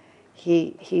morning.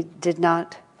 He did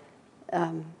not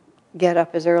get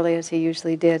up as early as he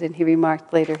usually did, and he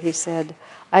remarked later, he said,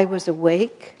 "I was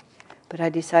awake, but I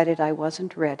decided I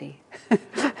wasn't ready."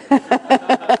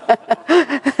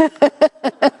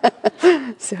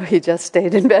 So he just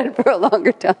stayed in bed for a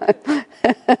longer time.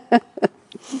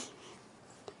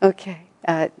 Okay.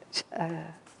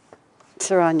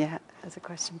 Saranya has a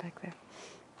question back there.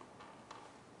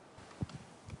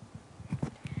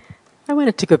 I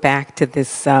wanted to go back to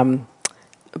this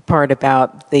part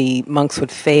about the monks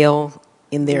would fail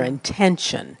in their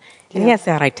intention. And he has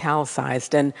that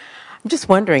italicized. And I'm just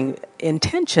wondering,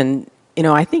 intention,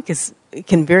 I think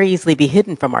can very easily be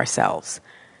hidden from ourselves.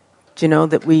 Do you know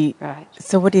that we... Right.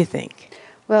 So what do you think?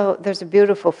 Well, there's a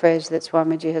beautiful phrase that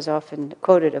Swamiji has often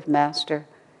quoted of Master,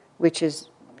 which is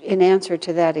in answer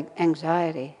to that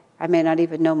anxiety. I may not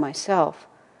even know myself.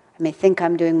 I may think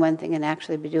I'm doing one thing and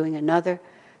actually be doing another.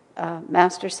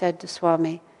 Master said to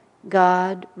Swami,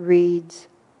 God reads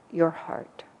your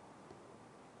heart.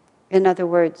 In other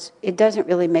words, it doesn't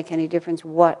really make any difference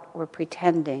what we're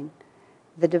pretending.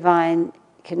 The divine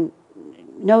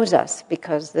knows us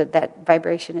because that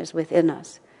vibration is within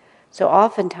us. So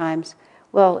oftentimes,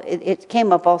 it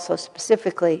came up also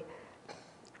specifically,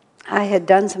 I had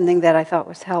done something that I thought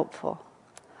was helpful.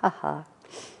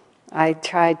 I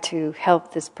tried to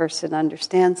help this person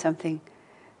understand something,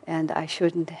 and I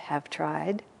shouldn't have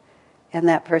tried. And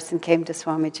that person came to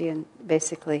Swamiji and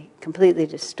basically completely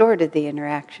distorted the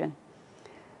interaction,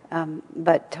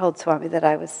 but told Swami that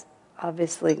I was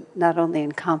obviously not only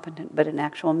incompetent, but an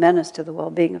actual menace to the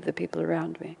well-being of the people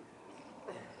around me.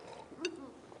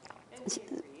 So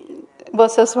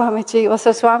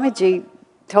Swamiji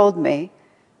told me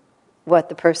what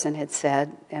the person had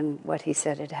said and what he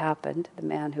said had happened, the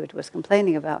man who was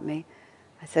complaining about me.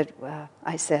 I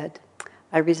said,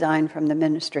 I resign from the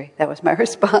ministry. That was my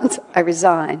response. I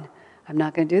resign. I'm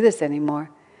not going to do this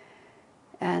anymore.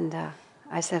 And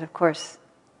I said, of course,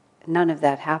 none of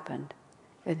that happened.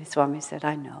 And Swami said,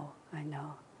 I know.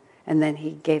 And then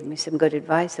he gave me some good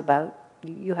advice about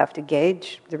you have to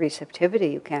gauge the receptivity.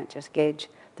 You can't just gauge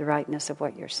the rightness of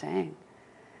what you're saying.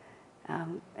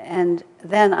 And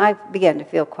then I began to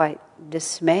feel quite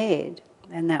dismayed.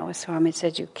 And that was Swami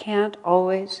said, you can't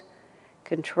always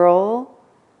control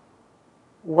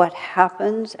what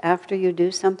happens after you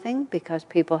do something, because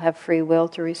people have free will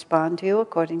to respond to you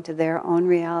according to their own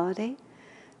reality.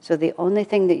 So the only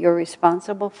thing that you're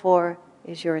responsible for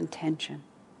is your intention.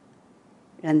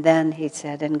 And then he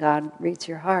said, and God reads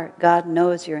your heart. God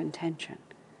knows your intention.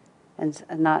 And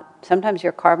not sometimes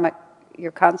your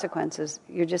consequences,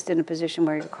 you're just in a position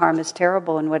where your karma is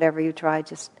terrible and whatever you try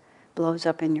just blows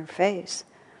up in your face.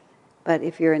 But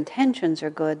if your intentions are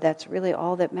good, that's really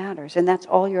all that matters. And that's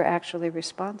all you're actually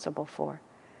responsible for.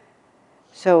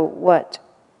 So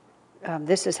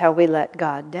this is how we let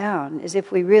God down, is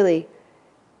if we really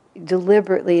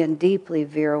deliberately and deeply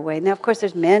veer away. Now, of course,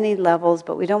 there's many levels,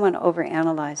 but we don't want to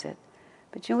overanalyze it.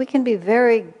 But we can be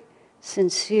very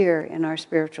sincere in our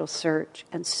spiritual search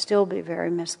and still be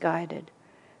very misguided.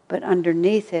 But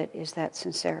underneath it is that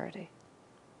sincerity.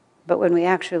 But when we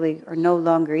actually are no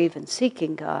longer even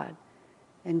seeking God,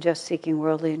 and just seeking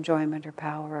worldly enjoyment or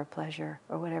power or pleasure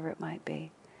or whatever it might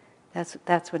be,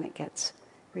 that's when it gets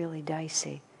really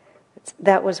dicey.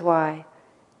 That was why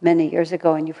many years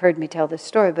ago, and you've heard me tell this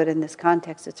story, but in this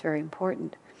context it's very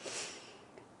important.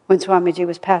 When Swamiji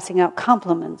was passing out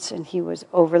compliments and he was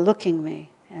overlooking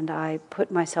me, And I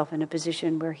put myself in a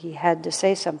position where he had to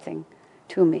say something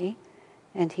to me.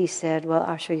 And he said, well,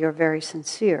 Asha, you're very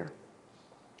sincere,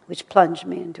 which plunged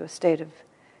me into a state of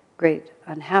great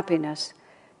unhappiness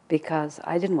because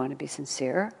I didn't want to be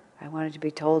sincere. I wanted to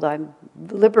be told I'm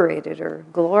liberated or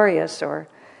glorious or,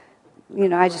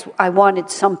 I wanted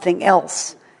something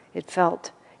else. It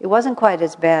wasn't quite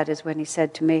as bad as when he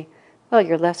said to me, well,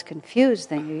 you're less confused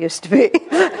than you used to be.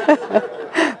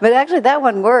 But actually that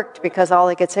one worked because all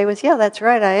I could say was, yeah, that's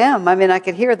right, I am. I mean, I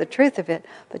could hear the truth of it.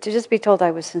 But to just be told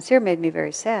I was sincere made me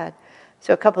very sad.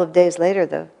 So a couple of days later,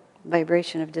 the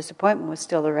vibration of disappointment was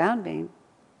still around me.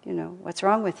 What's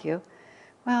wrong with you?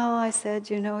 Well, I said,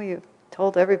 you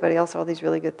told everybody else all these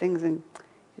really good things and you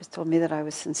just told me that I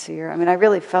was sincere. I mean, I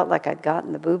really felt like I'd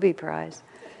gotten the booby prize.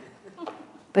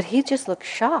 But he just looked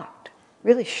shocked,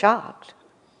 really shocked.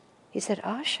 He said,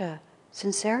 Asha,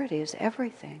 sincerity is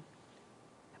everything.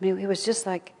 I mean, it was just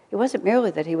like, it wasn't merely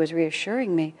that he was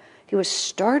reassuring me, he was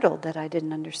startled that I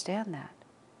didn't understand that.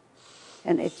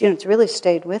 And it's really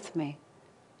stayed with me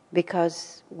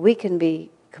because we can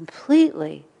be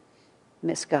completely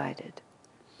misguided,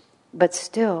 but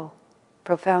still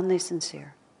profoundly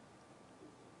sincere.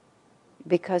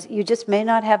 Because you just may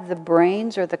not have the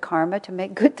brains or the karma to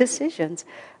make good decisions.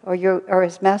 Or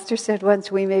as Master said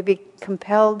once, we may be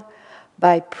compelled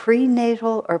by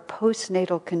prenatal or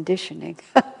postnatal conditioning.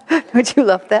 Would you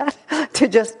love that? To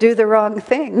just do the wrong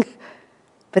thing.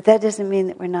 But that doesn't mean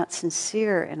that we're not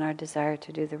sincere in our desire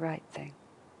to do the right thing.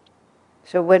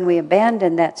 So when we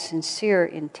abandon that sincere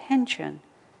intention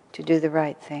to do the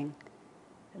right thing,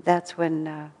 that's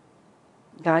when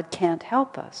God can't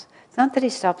help us. It's not that he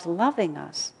stops loving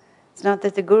us. It's not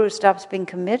that the Guru stops being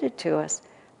committed to us,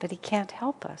 but he can't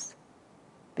help us.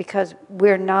 Because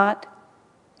we're not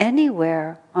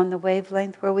anywhere on the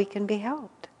wavelength where we can be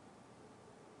helped.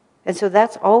 And so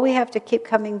that's all we have to keep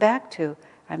coming back to.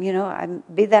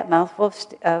 Be that mouthful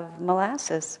of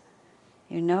molasses.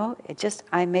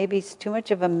 I may be too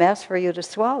much of a mess for you to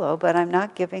swallow, but I'm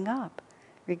not giving up,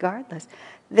 regardless.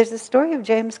 There's a story of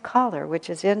James Collar, which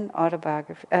is in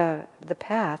autobiography, The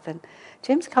Path, and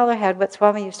James Collar had what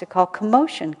Swami used to call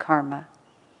commotion karma.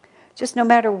 Just no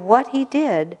matter what he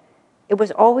did, it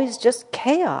was always just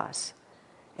chaos.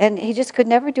 And he just could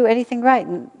never do anything right.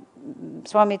 And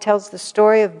Swami tells the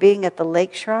story of being at the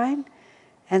lake shrine,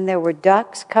 and there were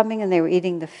ducks coming and they were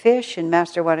eating the fish, and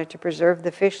Master wanted to preserve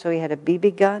the fish, so he had a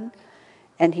BB gun,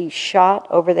 and he shot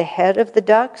over the head of the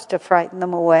ducks to frighten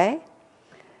them away.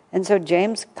 And so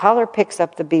James Collar picks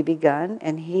up the BB gun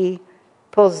and he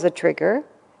pulls the trigger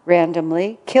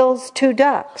randomly, kills 2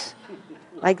 ducks.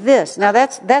 Like this. Now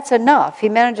that's enough. He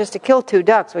manages to kill 2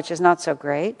 ducks, which is not so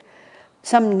great.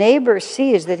 Some neighbor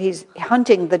sees that he's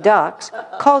hunting the ducks,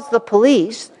 calls the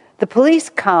police. The police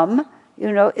come,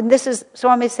 and this is,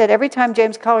 Swami said, every time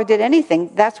James Collar did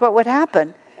anything, that's what would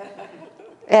happen.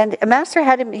 And Master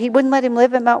he wouldn't let him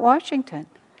live in Mount Washington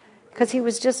because he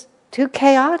was just too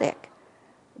chaotic.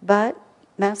 But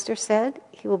Master said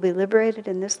he will be liberated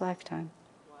in this lifetime.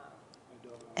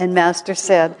 And Master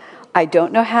said, I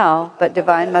don't know how, but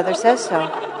Divine Mother says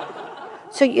so.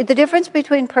 So the difference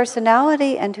between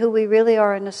personality and who we really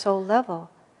are in a soul level.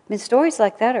 Stories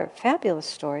like that are fabulous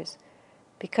stories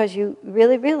because you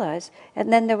really realize.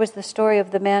 And then there was the story of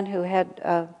the man who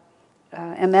had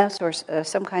MS or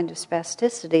some kind of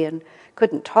spasticity and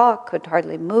couldn't talk, could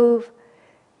hardly move.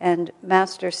 And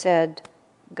Master said,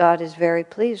 God is very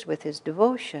pleased with his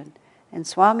devotion. And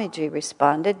Swamiji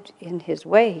responded in his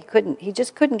way. He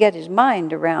just couldn't get his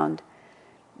mind around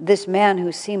this man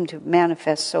who seemed to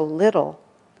manifest so little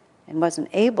and wasn't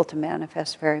able to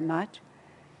manifest very much.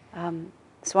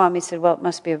 Swami said, well, it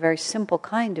must be a very simple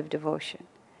kind of devotion.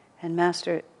 And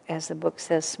Master, as the book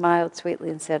says, smiled sweetly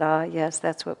and said, yes,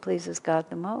 that's what pleases God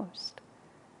the most.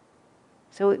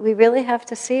 So we really have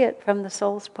to see it from the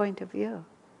soul's point of view.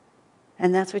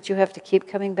 And that's what you have to keep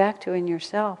coming back to in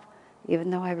yourself.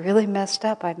 Even though I really messed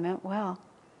up, I meant well.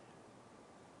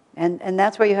 And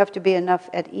that's where you have to be enough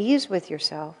at ease with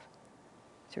yourself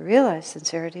to realize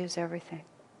sincerity is everything.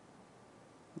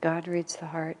 God reads the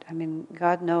heart.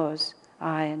 God knows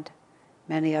I and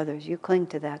many others. You cling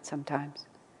to that sometimes.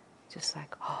 Just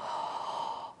like,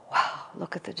 oh, wow,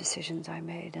 look at the decisions I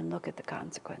made and look at the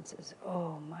consequences.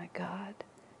 Oh, my God.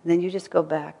 And then you just go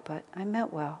back, but I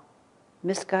meant well.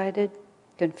 Misguided,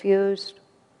 confused,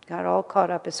 got all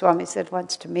caught up, as Swami said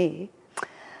once to me.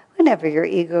 Whenever your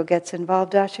ego gets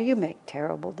involved, Asha, you make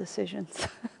terrible decisions.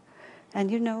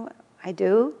 And I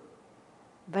do,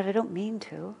 but I don't mean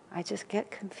to. I just get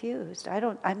confused.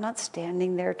 I'm not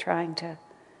standing there trying to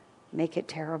make it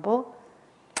terrible.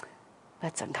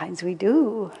 But sometimes we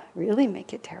do really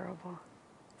make it terrible.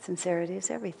 Sincerity is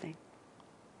everything.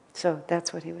 So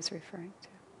that's what he was referring to.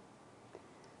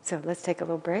 So let's take a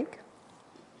little break.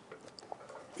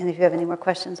 And if you have any more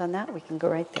questions on that, we can go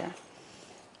right there.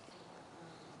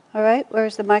 All right,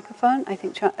 where's the microphone? I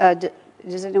think,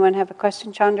 does anyone have a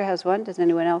question? Chandra has one. Does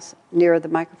anyone else near the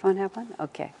microphone have one?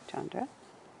 Okay, Chandra.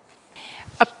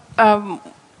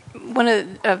 One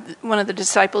of the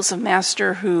disciples of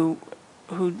Master who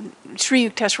Sri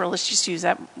Yukteswar, let's just use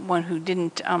that one, who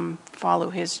didn't follow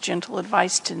his gentle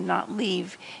advice to not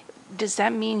leave. Does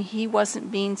that mean he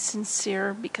wasn't being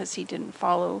sincere because he didn't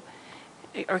follow,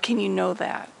 or can you know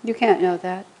that? You can't know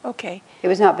that. Okay. He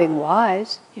was not being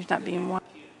wise. He was not being wise.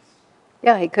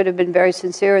 Yeah, he could have been very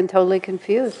sincere and totally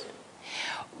confused.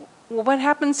 Well, what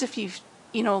happens if you're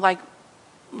not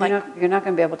going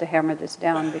to be able to hammer this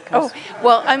down because... Oh,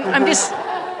 well, I'm just...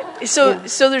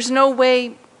 So there's no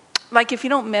way, like if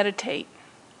you don't meditate...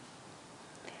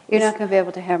 You're not going to be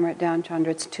able to hammer it down,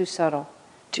 Chandra. It's too subtle.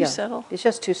 Too subtle? It's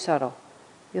just too subtle.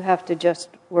 You have to just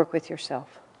work with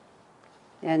yourself.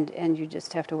 And you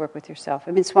just have to work with yourself.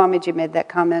 I mean, Swamiji made that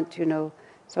comment,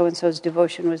 so-and-so's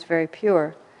devotion was very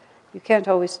pure. You can't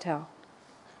always tell.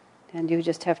 And you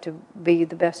just have to be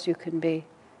the best you can be.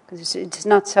 Because it's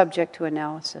not subject to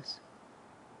analysis.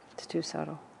 It's too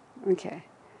subtle. Okay.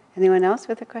 Anyone else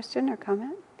with a question or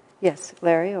comment? Yes,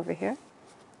 Larry, over here.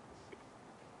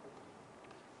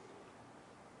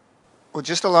 Well,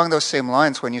 just along those same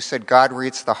lines, when you said God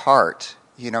reads the heart,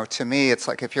 to me, it's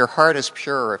like if your heart is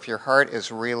pure, if your heart is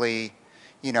really,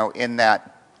 in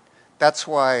that, that's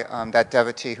why that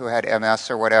devotee who had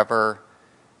MS or whatever,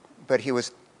 but he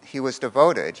was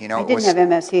devoted, I didn't have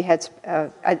MS. He had,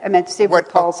 I meant cerebral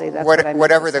palsy. That's what I meant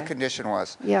whatever to the say. condition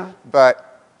was. Yeah. But,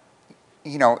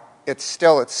 it's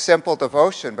simple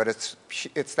devotion, but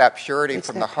it's that purity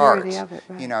from the heart. Purity of it,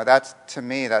 right. That's, to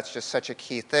me, that's just such a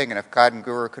key thing. And if God and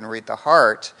Guru can read the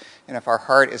heart, and if our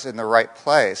heart is in the right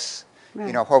place,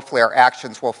 right. Hopefully our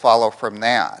actions will follow from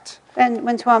that. And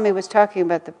when Swami was talking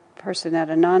about the person at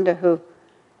Ananda who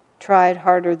tried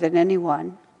harder than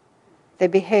anyone, they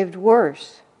behaved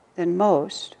worse than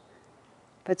most,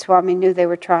 but Swami knew they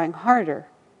were trying harder.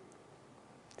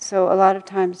 So a lot of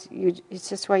times, it's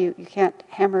just why you can't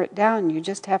hammer it down. You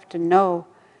just have to know,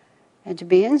 and to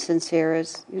be insincere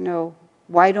is,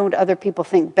 why don't other people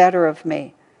think better of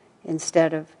me,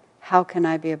 instead of how can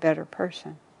I be a better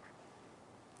person?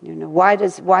 Why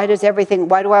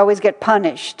do I always get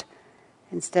punished,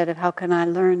 instead of how can I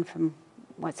learn from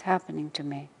what's happening to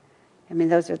me? I mean,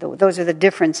 those are the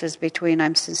differences between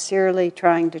I'm sincerely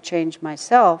trying to change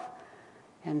myself,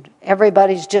 and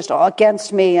everybody's just all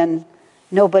against me, and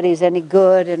nobody's any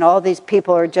good, and all these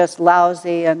people are just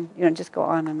lousy, and just go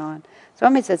on and on.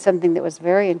 Swami said something that was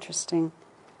very interesting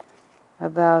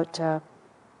about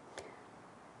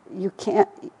you can't.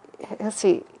 Let's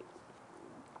see.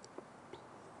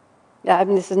 Yeah, I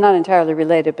mean, this is not entirely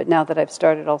related, but now that I've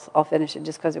started, I'll finish it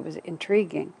just because it was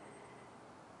intriguing.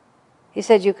 He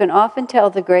said, you can often tell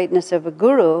the greatness of a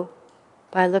guru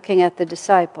by looking at the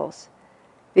disciples,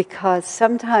 because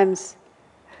sometimes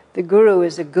the guru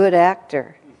is a good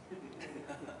actor,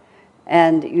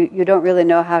 and you don't really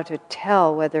know how to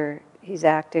tell whether he's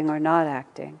acting or not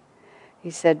acting. He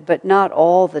said, but not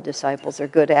all the disciples are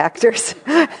good actors.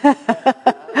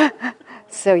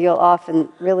 So you'll often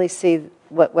really see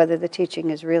whether the teaching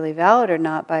is really valid or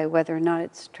not by whether or not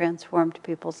it's transformed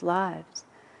people's lives.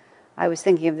 I was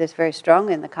thinking of this very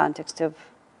strongly in the context of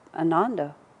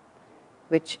Ananda,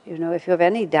 which, if you have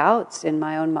any doubts in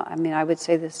my own, I would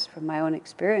say this from my own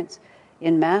experience,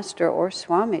 in Master or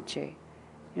Swamiji,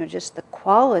 just the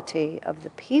quality of the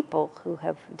people who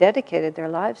have dedicated their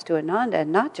lives to Ananda,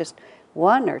 and not just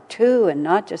one or two, and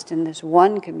not just in this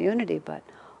one community, but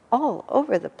all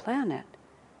over the planet.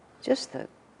 Just the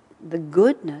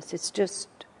goodness, it's just,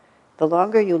 the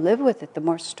longer you live with it, the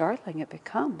more startling it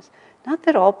becomes. Not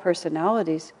that all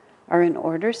personalities are in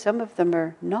order, some of them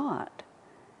are not.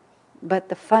 But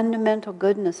the fundamental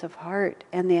goodness of heart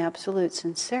and the absolute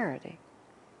sincerity.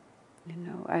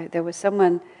 There was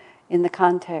someone in the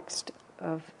context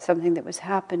of something that was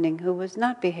happening who was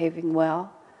not behaving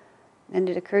well. And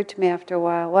it occurred to me after a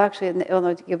while, well, actually,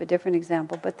 I'll give a different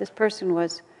example, but this person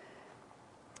was,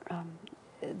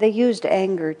 they used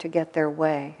anger to get their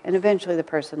way. And eventually the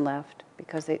person left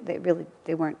because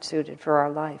they weren't suited for our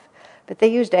life. But they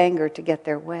used anger to get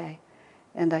their way.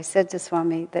 And I said to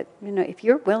Swami that, if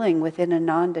you're willing within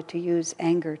Ananda to use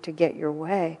anger to get your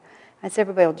way, I said,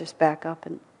 everybody will just back up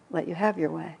and let you have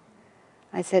your way.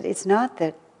 I said, it's not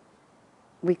that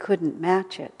we couldn't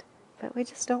match it, but we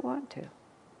just don't want to.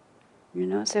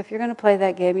 So if you're going to play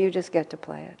that game, you just get to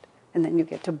play it. And then you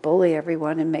get to bully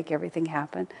everyone and make everything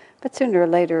happen. But sooner or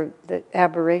later, the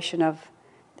aberration of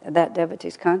that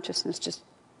devotee's consciousness just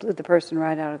blew the person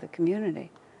right out of the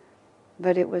community.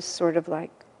 But it was sort of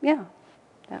like, yeah,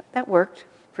 that worked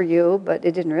for you, but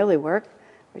it didn't really work.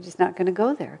 We're just not going to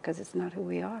go there because it's not who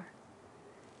we are.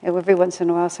 And every once in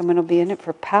a while, someone will be in it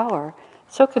for power.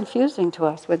 It's so confusing to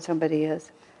us when somebody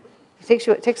is.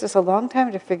 It takes us a long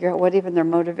time to figure out what even their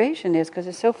motivation is because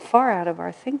it's so far out of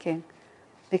our thinking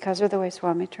because of the way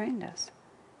Swami trained us.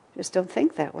 Just don't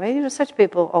think that way. Such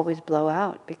people always blow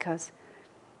out because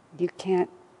you can't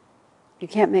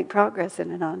make progress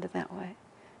in Ananda that way.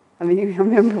 I mean, you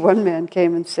remember one man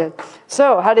came and said,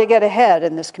 "So, how do you get ahead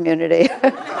in this community?"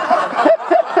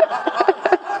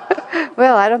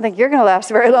 Well, I don't think you're going to last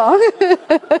very long.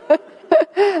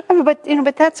 I mean,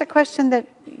 but that's a question that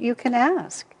you can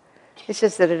ask. It's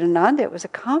just that at Ananda it was a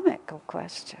comical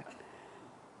question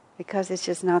because it's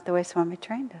just not the way Swami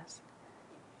trained us.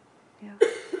 Yeah.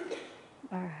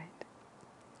 All right.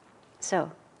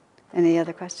 So, any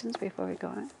other questions before we go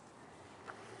on?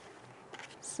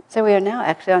 So we are now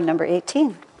actually on number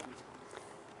 18.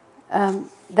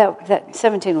 That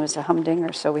 17 was a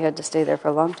humdinger, so we had to stay there for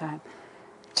a long time.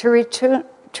 To return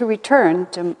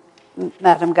to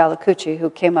Madame Galakuchi, who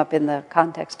came up in the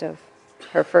context of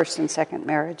her first and second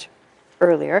marriage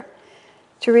earlier.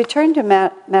 To return to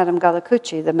Madame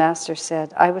Galakuchi, the master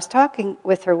said, "I was talking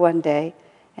with her one day,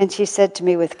 and she said to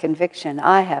me with conviction,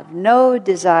 'I have no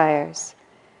desires.'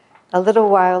 A little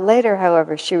while later,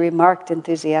 however, she remarked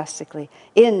enthusiastically,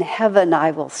 'In heaven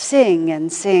I will sing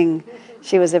and sing.'"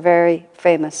 She was a very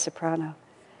famous soprano.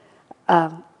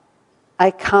 I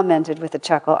commented with a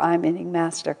chuckle, I meaning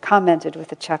Master, commented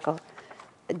with a chuckle,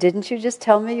 "Didn't you just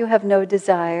tell me you have no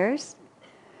desires?"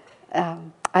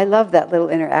 I love that little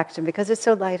interaction because it's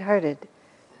so lighthearted.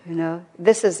 You know,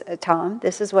 this is, Tom,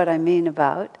 this is what I mean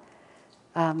about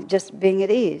just being at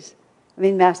ease. I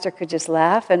mean, Master could just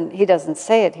laugh, and he doesn't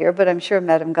say it here, but I'm sure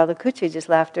Madame Galakuchi just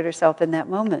laughed at herself in that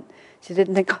moment. She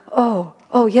didn't think, oh,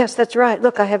 yes, that's right,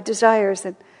 look, I have desires.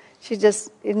 And she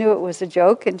just knew it was a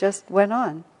joke and just went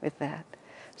on with that.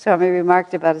 Swami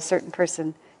remarked about a certain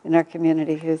person in our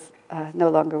community who's no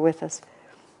longer with us,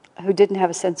 who didn't have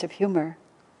a sense of humor.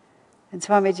 And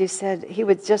Swamiji said he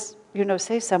would just,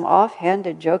 say some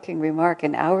offhanded, joking remark,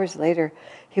 and hours later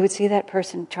he would see that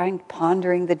person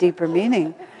pondering the deeper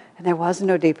meaning. And there was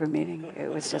no deeper meaning. It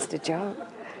was just a joke.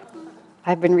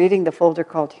 I've been reading the folder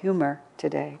called Humor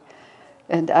today.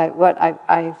 And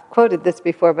I quoted this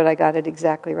before, but I got it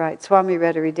exactly right. Swami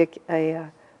read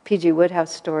a P.G.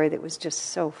 Woodhouse story that was just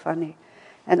so funny.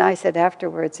 And I said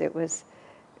afterwards it was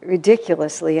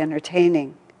ridiculously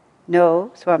entertaining.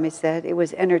 No, Swami said, it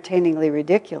was entertainingly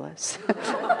ridiculous.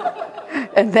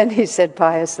 And then he said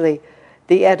piously,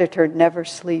 "The editor never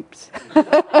sleeps."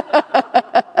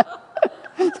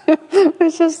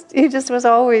 He just was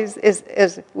always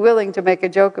as willing to make a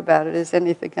joke about it as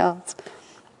anything else.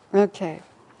 Okay.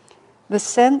 The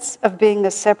sense of being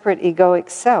a separate egoic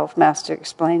self, Master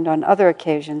explained on other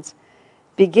occasions,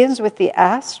 begins with the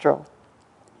astral,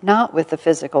 not with the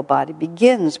physical body.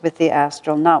 Begins with the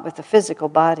astral, not with the physical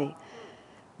body.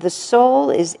 The soul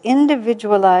is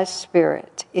individualized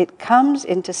spirit. It comes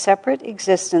into separate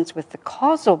existence with the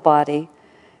causal body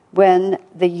when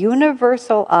the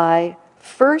universal I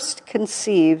first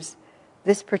conceives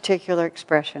this particular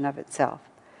expression of itself.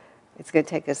 It's going to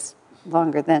take us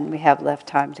longer than we have left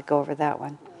time to go over that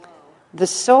one. The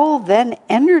soul then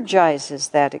energizes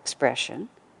that expression,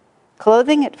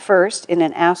 clothing it first in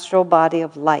an astral body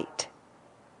of light.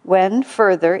 When,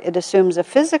 further, it assumes a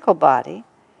physical body,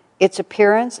 its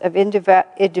appearance of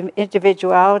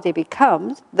individuality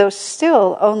becomes, though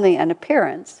still only an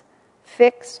appearance,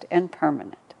 fixed and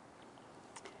permanent.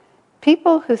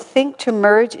 People who think to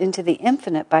merge into the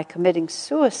infinite by committing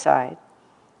suicide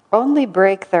only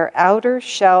break their outer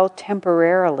shell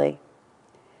temporarily.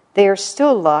 They are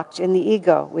still locked in the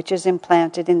ego, which is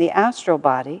implanted in the astral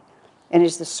body and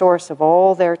is the source of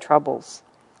all their troubles.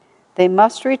 They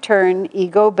must return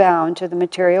ego-bound to the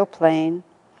material plane,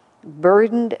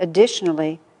 burdened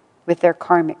additionally with their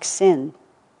karmic sin.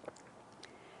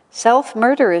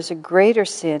 Self-murder is a greater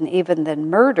sin even than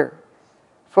murder,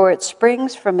 for it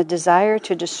springs from a desire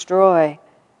to destroy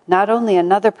not only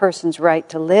another person's right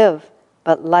to live,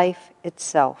 but life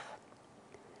itself.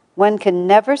 One can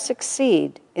never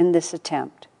succeed in this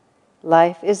attempt.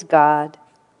 Life is God,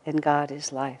 and God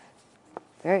is life.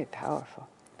 Very powerful.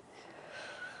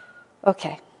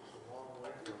 Okay.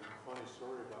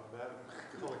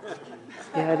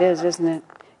 Yeah, it is, isn't it?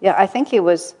 Yeah, I think he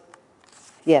was,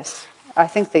 yes. I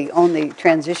think the only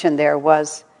transition there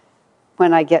was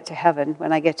when I get to heaven,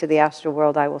 when I get to the astral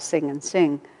world, I will sing and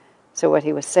sing. So what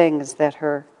he was saying is that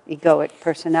her egoic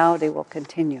personality will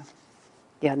continue.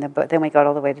 Yeah, and then we got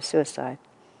all the way to suicide.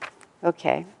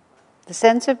 Okay. The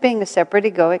sense of being a separate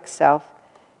egoic self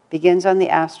begins on the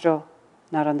astral,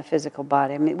 not on the physical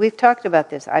body. I mean, we've talked about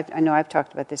this. I know I've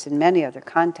talked about this in many other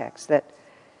contexts,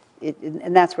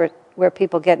 and that's where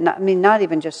people get, not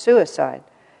even just suicide,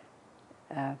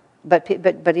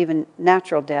 but even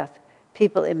natural death.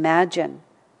 People imagine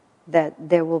that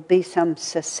there will be some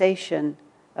cessation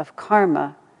of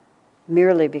karma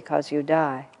merely because you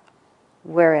die,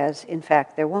 whereas in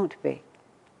fact there won't be.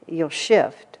 You'll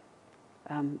shift.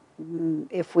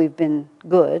 If we've been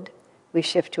good, we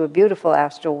shift to a beautiful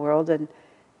astral world, and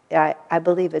I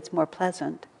believe it's more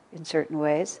pleasant in certain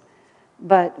ways.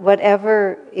 But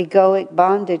whatever egoic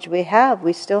bondage we have,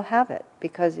 we still have it,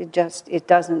 because it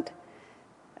doesn't.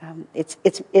 It's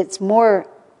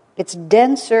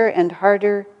denser and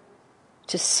harder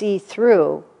to see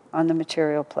through on the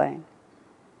material plane,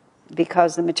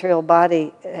 because the material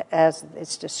body, as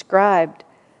it's described,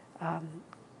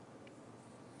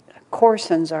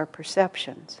 coarsens our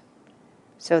perceptions.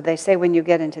 So they say when you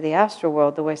get into the astral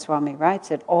world, the way Swami writes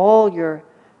it, all your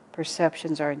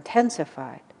perceptions are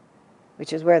intensified,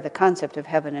 which is where the concept of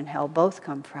heaven and hell both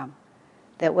come from.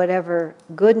 That whatever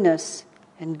goodness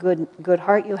and good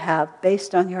heart you have,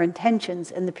 based on your intentions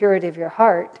and the purity of your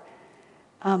heart,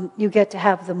 you get to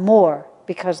have the more,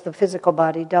 because the physical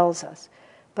body dulls us.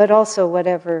 But also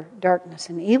whatever darkness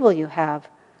and evil you have,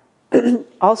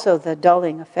 also the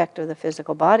dulling effect of the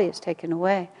physical body is taken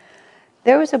away.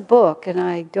 There was a book, and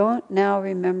I don't now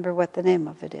remember what the name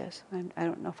of it is. I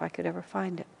don't know if I could ever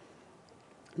find it.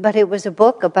 But it was a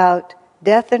book about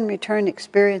death and return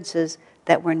experiences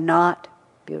that were not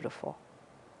beautiful.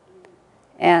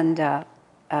 And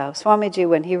Swamiji,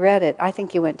 when he read it, I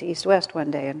think he went to East West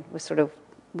one day and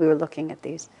we were looking at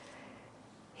these.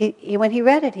 When he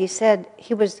read it, he said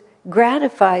he was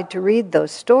gratified to read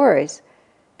those stories,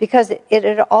 because it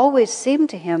had always seemed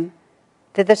to him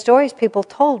that the stories people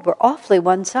told were awfully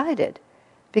one-sided,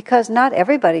 because not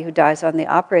everybody who dies on the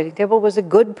operating table was a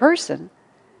good person.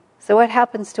 So what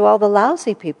happens to all the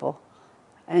lousy people?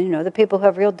 And the people who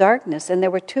have real darkness. And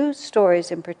there were two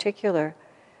stories in particular.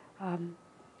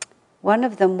 One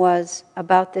of them was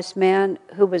about this man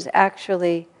who was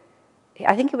actually,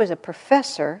 I think he was a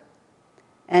professor,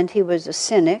 and he was a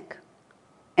cynic,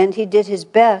 and he did his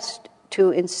best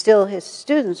to instill his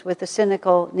students with a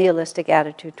cynical, nihilistic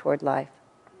attitude toward life.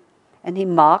 And he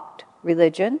mocked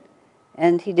religion,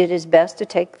 and he did his best to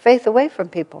take faith away from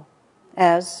people,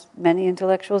 as many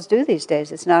intellectuals do these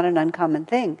days. It's not an uncommon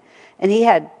thing. And he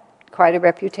had quite a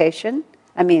reputation.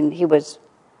 I mean, he was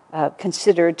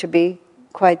considered to be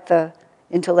quite the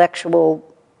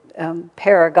intellectual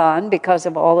paragon because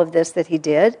of all of this that he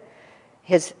did.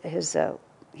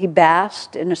 He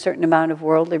basked in a certain amount of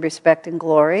worldly respect and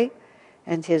glory,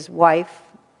 and his wife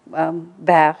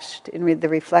basked in the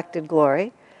reflected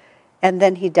glory. And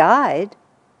then he died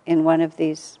in one of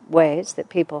these ways that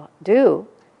people do,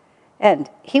 and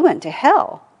he went to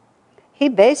hell. He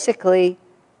basically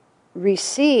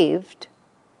received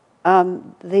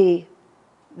the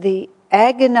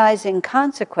agonizing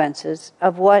consequences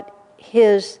of what he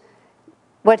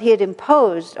had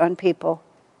imposed on people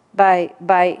by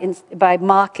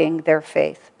mocking their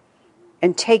faith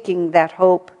and taking that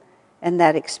hope and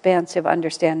that expansive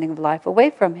understanding of life away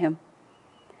from him.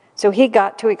 So he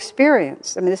got to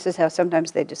experience, this is how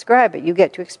sometimes they describe it, you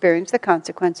get to experience the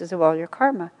consequences of all your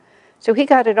karma. So he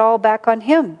got it all back on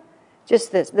him.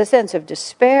 Just the sense of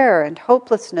despair and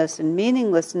hopelessness and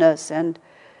meaninglessness and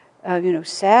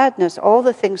sadness, all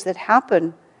the things that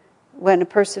happen when a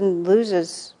person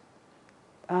loses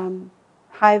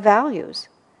high values,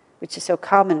 which is so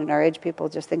common in our age. People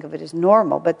just think of it as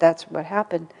normal, but that's what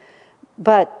happened.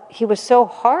 But he was so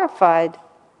horrified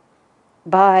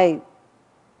by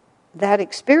that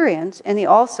experience, and he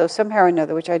also, somehow or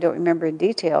another, which I don't remember in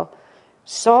detail,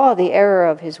 saw the error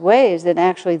of his ways and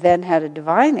actually then had a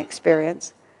divine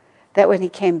experience, that when he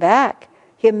came back,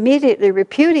 he immediately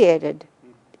repudiated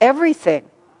everything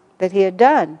that he had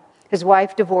done. His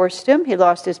wife divorced him, he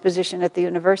lost his position at the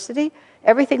university,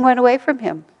 everything went away from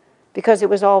him, because it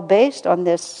was all based on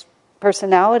this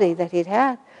personality that he'd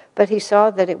had. But he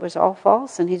saw that it was all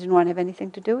false, and he didn't want to have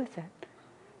anything to do with it.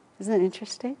 Isn't it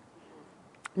interesting?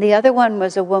 The other one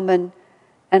was a woman,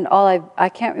 and I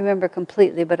can't remember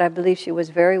completely, but I believe she was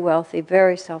very wealthy,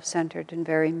 very self-centered, and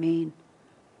very mean.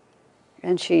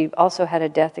 And she also had a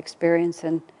death experience,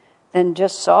 and then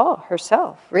just saw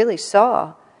herself, really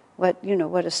saw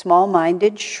what a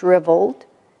small-minded, shriveled,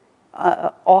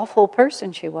 awful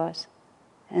person she was.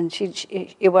 And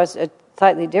it was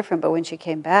slightly different, but when she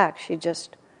came back, she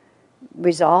just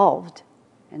resolved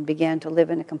and began to live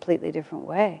in a completely different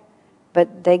way.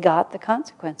 But they got the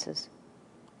consequences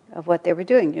of what they were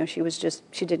doing.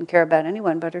 She didn't care about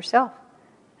anyone but herself.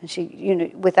 And she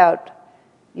began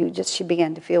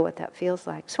to feel what that feels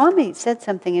like. Swami said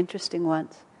something interesting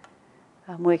once.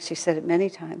 We actually said it many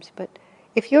times, but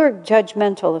if you're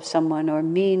judgmental of someone or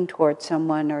mean towards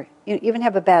someone or even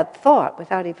have a bad thought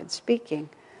without even speaking,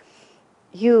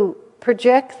 you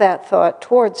project that thought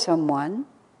towards someone,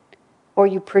 or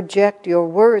you project your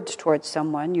words towards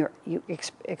someone, you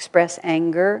express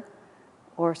anger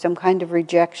or some kind of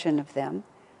rejection of them.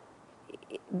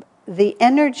 The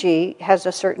energy has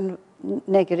a certain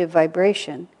negative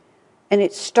vibration, and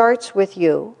it starts with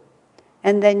you,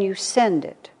 and then you send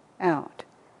it out.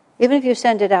 Even if you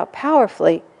send it out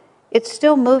powerfully, it's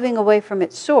still moving away from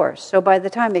its source. So by the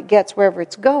time it gets wherever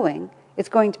it's going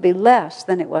to be less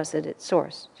than it was at its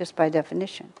source, just by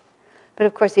definition. But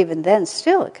of course, even then,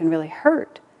 still, it can really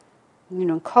hurt,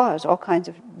 cause all kinds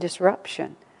of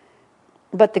disruption.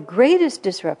 But the greatest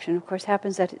disruption, of course,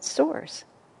 happens at its source,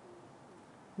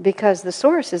 because the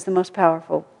source is the most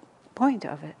powerful point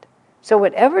of it. So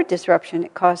whatever disruption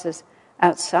it causes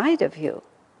outside of you,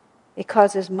 it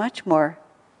causes much more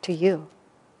to you.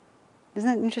 Isn't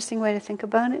that an interesting way to think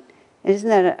about it? Isn't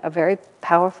that a very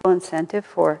powerful incentive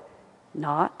for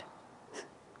not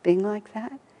being like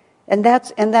that? And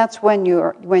that's when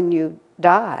you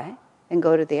die and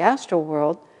go to the astral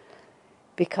world,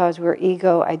 because we're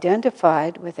ego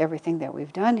identified with everything that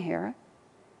we've done here.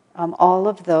 All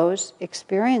of those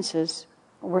experiences,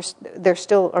 they're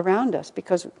still around us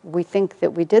because we think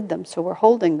that we did them, so we're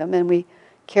holding them and we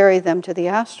carry them to the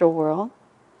astral world.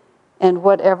 And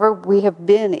whatever we have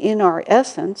been in our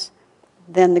essence,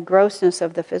 then the grossness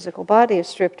of the physical body is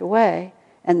stripped away,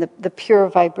 and the pure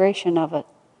vibration of it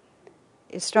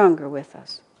is stronger with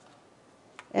us.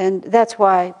 And that's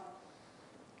why,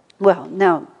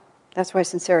 that's why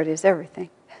sincerity is everything.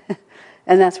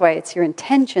 And that's why it's your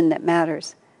intention that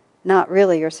matters, not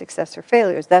really your success or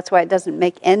failures. That's why it doesn't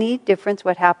make any difference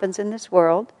what happens in this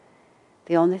world.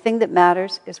 The only thing that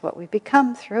matters is what we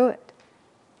become through it.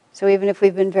 So even if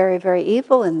we've been very, very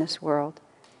evil in this world,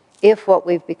 if what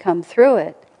we've become through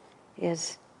it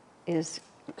is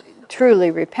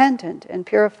truly repentant and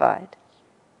purified,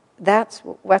 that's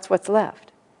what's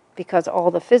left. Because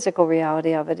all the physical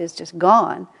reality of it is just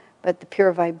gone, but the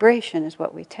pure vibration is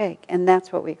what we take, and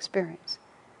that's what we experience.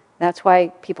 That's why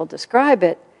people describe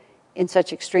it in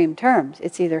such extreme terms.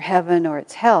 It's either heaven or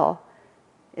it's hell,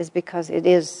 is because it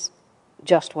is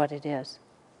just what it is.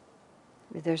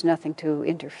 There's nothing to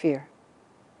interfere.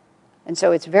 And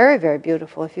so it's very, very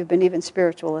beautiful if you've been even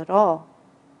spiritual at all.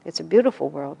 It's a beautiful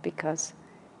world because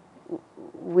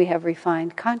we have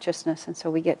refined consciousness, and so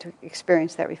we get to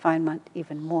experience that refinement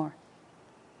even more.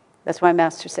 That's why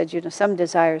Master said, some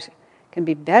desires can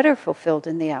be better fulfilled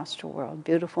in the astral world.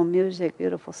 Beautiful music,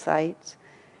 beautiful sights.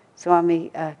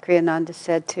 Swami Kriyananda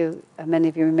said to, many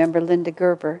of you remember Linda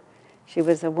Gerber. She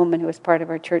was a woman who was part of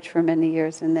our church for many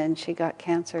years, and then she got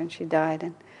cancer and she died.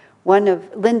 And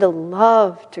Linda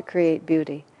loved to create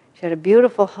beauty. She had a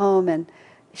beautiful home, and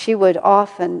she would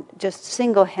often just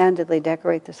single-handedly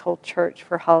decorate this whole church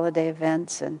for holiday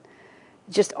events, and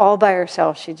just all by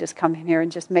herself. She'd just come in here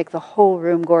and just make the whole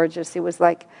room gorgeous. It was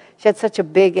like she had such a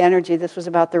big energy. This was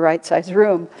about the right size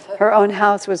room. Her own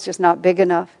house was just not big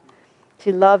enough.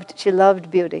 She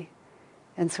loved beauty.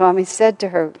 And Swami said to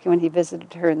her when he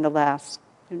visited her in the last,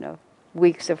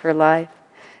 weeks of her life,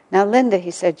 "Now, Linda,"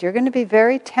 he said, "you're going to be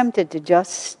very tempted to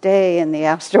just stay in the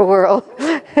astral world."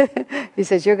 He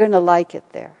says, "You're going to like it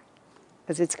there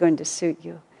because it's going to suit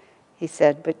you." He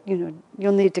said, "But,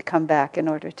 you'll need to come back in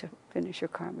order to finish your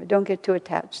karma. Don't get too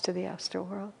attached to the astral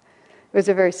world."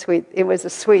 It was a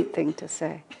sweet thing to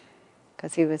say,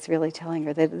 because he was really telling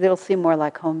her that it'll seem more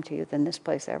like home to you than this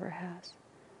place ever has.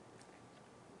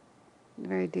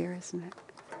 Very dear, isn't it?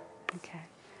 Okay.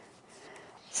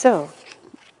 So,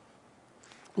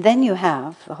 then you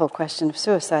have the whole question of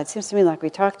suicide. Seems to me like we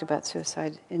talked about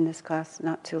suicide in this class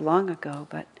not too long ago,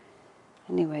 but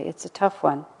anyway, it's a tough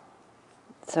one.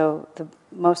 So the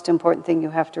most important thing you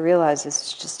have to realize is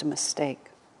it's just a mistake.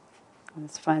 And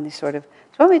it's finally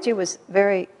Swamiji was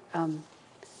very,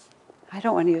 I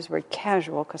don't want to use the word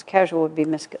casual, because casual would be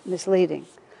misleading.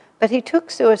 But he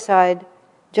took suicide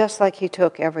just like he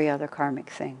took every other karmic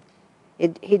thing. He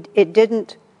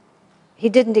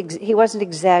wasn't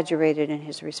exaggerated in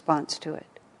his response to it.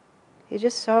 He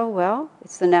just saw,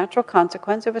 it's the natural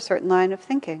consequence of a certain line of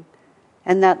thinking.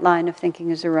 And that line of thinking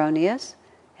is erroneous.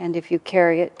 And if you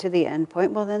carry it to the end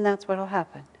point, then that's what will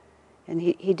happen. And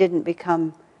he didn't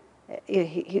become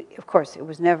Of course, it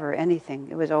was never anything.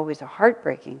 It was always a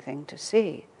heartbreaking thing to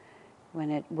see when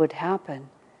it would happen.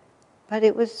 But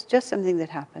it was just something that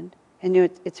happened. And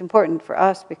it's important for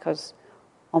us because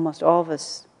almost all of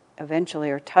us eventually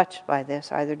are touched by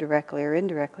this, either directly or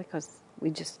indirectly, because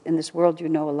in this world, you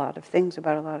know a lot of things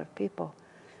about a lot of people.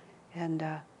 And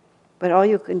but all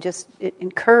you can just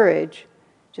encourage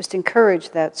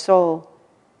that soul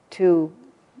to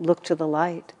look to the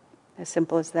light. As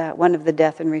simple as that. One of the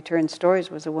death and return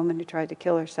stories was a woman who tried to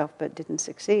kill herself but didn't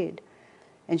succeed.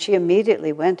 And she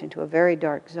immediately went into a very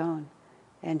dark zone.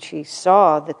 And she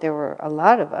saw that there were a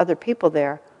lot of other people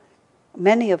there,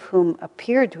 many of whom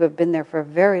appeared to have been there for a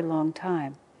very long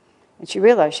time. And she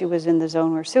realized she was in the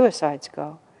zone where suicides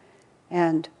go.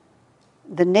 And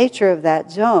the nature of that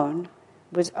zone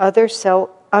was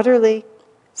utterly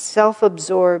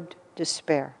self-absorbed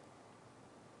despair.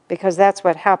 Because that's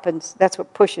what happens, that's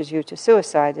what pushes you to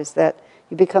suicide, is that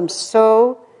you become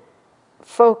so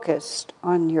focused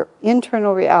on your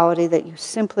internal reality that you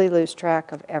simply lose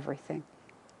track of everything.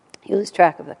 You lose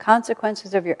track of the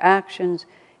consequences of your actions.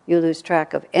 You lose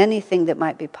track of anything that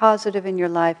might be positive in your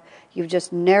life. You've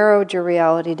just narrowed your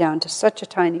reality down to such a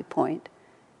tiny point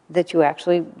that you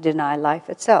actually deny life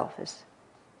itself, as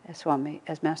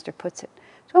Master puts it.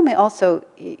 Swami also,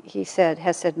 he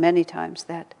has said many times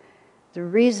that the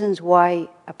reasons why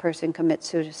a person commits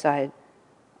suicide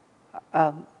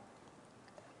affect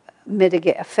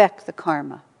the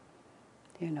karma.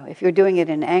 If you're doing it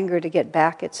in anger to get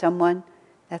back at someone,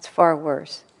 that's far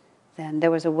worse. Than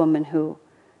there was a woman who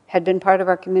had been part of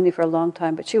our community for a long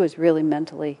time, but she was really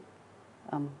mentally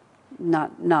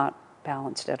not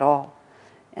balanced at all,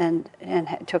 and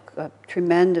took a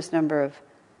tremendous number of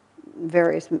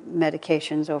various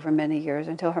medications over many years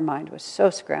until her mind was so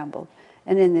scrambled.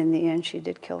 And in the end, she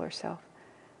did kill herself.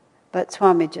 But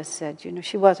Swami just said,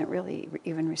 she wasn't really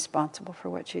even responsible for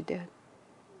what she did.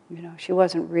 She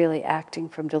wasn't really acting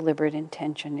from deliberate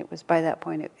intention. It was by that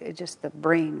point, it just the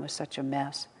brain was such a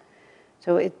mess.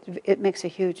 So it makes a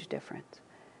huge difference.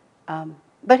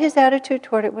 But his attitude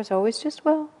toward it was always just,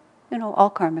 all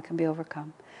karma can be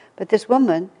overcome. But this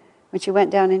woman, when she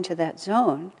went down into that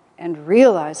zone and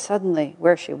realized suddenly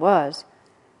where she was,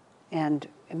 and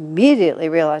immediately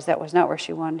realized that was not where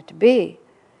she wanted to be.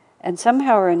 And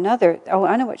somehow or another,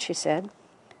 I know what she said,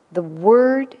 the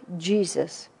word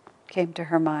Jesus came to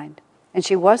her mind. And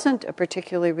she wasn't a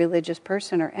particularly religious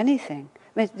person or anything.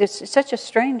 It's such a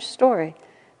strange story,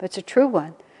 but it's a true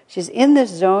one. She's in this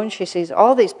zone, she sees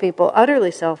all these people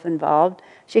utterly self-involved.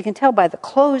 She can tell by the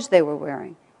clothes they were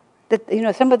wearing.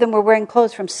 That some of them were wearing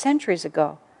clothes from centuries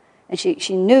ago. And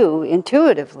she knew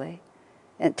intuitively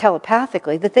and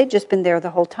telepathically that they'd just been there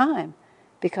the whole time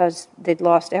because they'd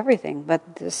lost everything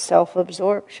but this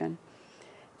self-absorption.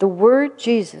 The word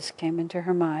Jesus came into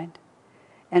her mind.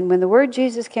 And when the word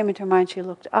Jesus came into her mind, she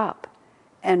looked up.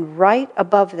 And right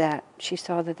above that, she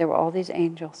saw that there were all these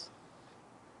angels.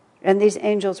 And these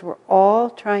angels were all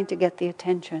trying to get the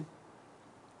attention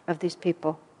of these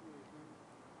people.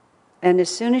 And as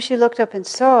soon as she looked up and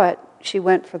saw it, she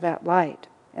went for that light.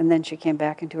 And then she came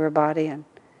back into her body and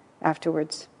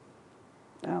afterwards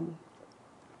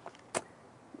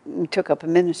took up a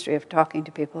ministry of talking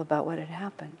to people about what had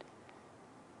happened.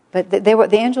 But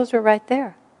the angels were right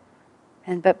there.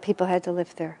 But people had to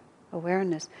lift their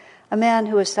awareness. A man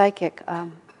who was psychic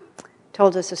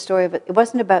told us a story of it. It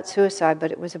wasn't about suicide,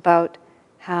 but it was about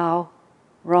how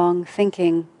wrong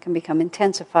thinking can become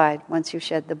intensified once you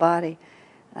shed the body.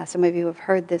 Some of you have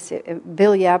heard this.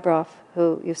 Bill Yabroff,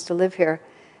 who used to live here,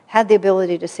 had the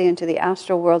ability to see into the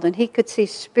astral world, and he could see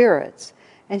spirits.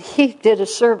 And he did a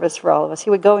service for all of us. He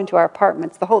would go into our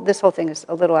apartments. This whole thing is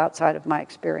a little outside of my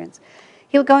experience.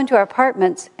 He would go into our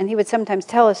apartments, and he would sometimes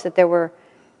tell us that there were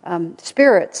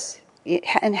spirits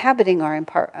inhabiting our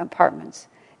apartments.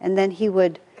 And then he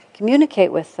would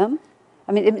communicate with them.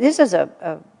 I mean, this is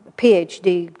a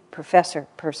PhD professor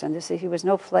person. He was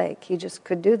no flake. He just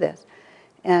could do this.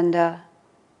 And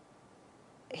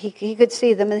he could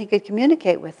see them and he could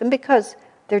communicate with them because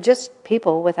they're just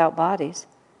people without bodies.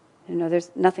 There's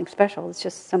nothing special. It's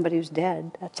just somebody who's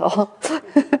dead, that's all.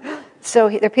 So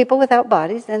they're people without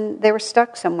bodies, and they were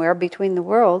stuck somewhere between the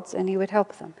worlds, and he would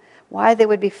help them. Why they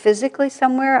would be physically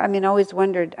somewhere, I always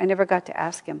wondered. I never got to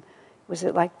ask him. Was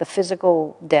it like the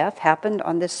physical death happened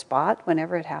on this spot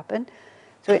whenever it happened?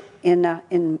 So in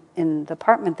the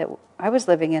apartment that I was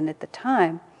living in at the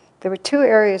time, there were two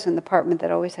areas in the apartment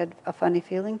that always had a funny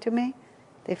feeling to me.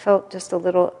 They felt just a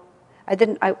little.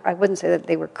 I wouldn't say that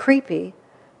they were creepy,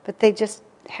 but they just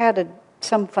had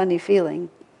some funny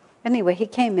feeling. Anyway, he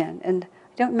came in, and I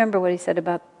don't remember what he said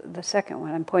about the second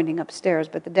one. I'm pointing upstairs,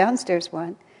 but the downstairs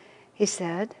one, he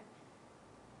said,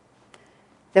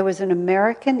 there was an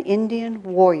American Indian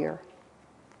warrior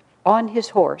on his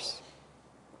horse,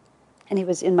 and he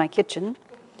was in my kitchen,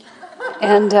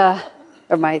 and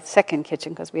or my second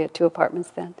kitchen, because we had 2 apartments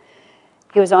then.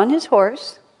 He was on his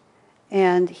horse,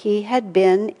 and he had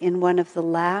been in one of the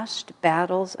last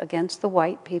battles against the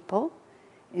white people,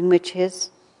 in which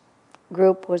his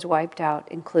group was wiped out,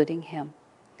 including him.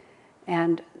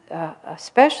 And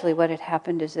especially what had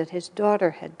happened is that his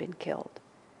daughter had been killed.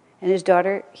 And his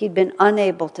daughter, he'd been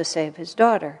unable to save his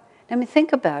daughter. I mean,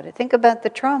 think about it. Think about the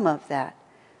trauma of that.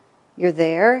 You're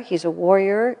there, he's a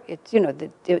warrior. It's,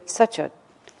 it's such a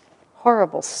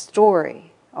horrible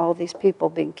story, all these people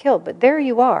being killed. But there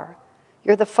you are.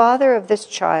 You're the father of this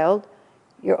child.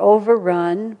 You're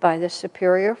overrun by this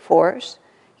superior force.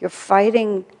 You're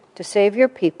fighting to save your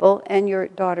people, and your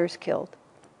daughter's killed.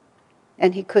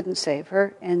 And he couldn't save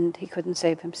her, and he couldn't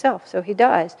save himself. So he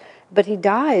dies. But he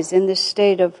dies in this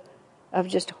state of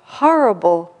just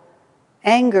horrible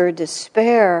anger,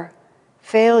 despair,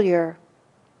 failure.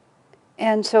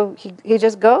 And so he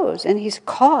just goes, and he's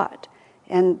caught.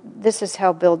 And this is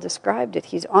how Bill described it.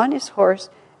 He's on his horse,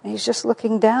 and he's just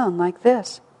looking down like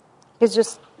this.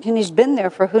 And he's been there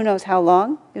for who knows how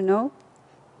long,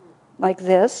 like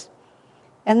this.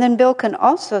 And then Bill can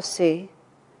also see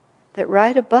that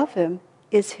right above him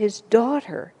is his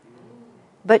daughter.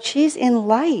 But she's in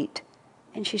light,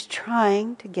 and she's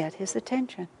trying to get his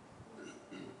attention.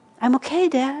 I'm okay,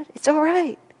 Dad. It's all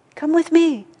right. Come with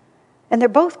me. And they're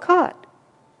both caught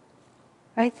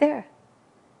right there.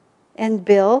 And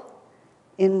Bill,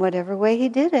 in whatever way he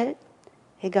did it,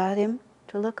 he got him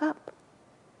to look up.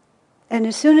 And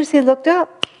as soon as he looked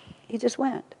up, he just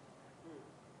went.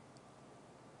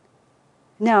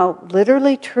 Now,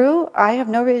 literally true, I have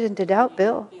no reason to doubt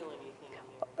Bill.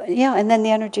 Yeah, and then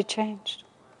the energy changed.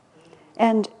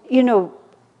 And,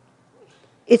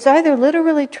 it's either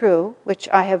literally true, which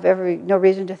I have no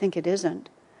reason to think it isn't,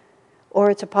 or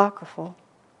it's apocryphal.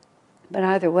 But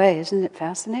either way, isn't it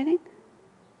fascinating?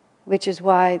 Which is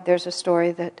why there's a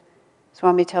story that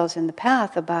Swami tells in the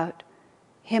Path about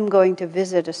him going to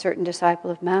visit a certain disciple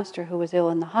of Master who was ill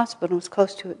in the hospital and was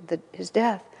close to his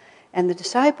death. And the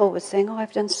disciple was saying,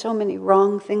 I've done so many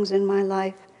wrong things in my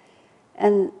life.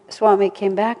 And Swami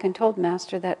came back and told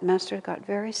Master that. Master got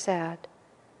very sad.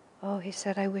 He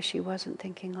said, I wish he wasn't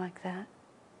thinking like that.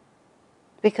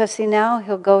 Because see, now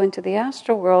he'll go into the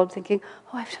astral world thinking,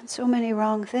 I've done so many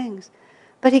wrong things.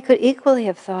 But he could equally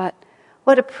have thought,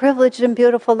 what a privileged and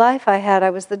beautiful life I had. I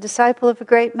was the disciple of a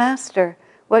great master.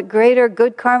 What greater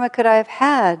good karma could I have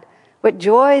had? What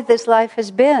joy this life has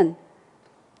been.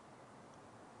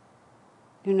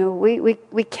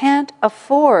 We can't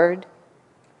afford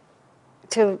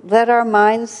to let our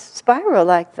minds spiral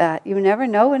like that. You never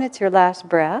know when it's your last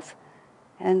breath.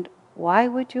 And why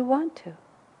would you want to?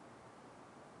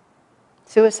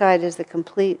 Suicide is the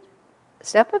complete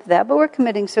step of that, but we're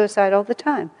committing suicide all the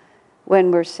time.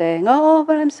 When we're saying,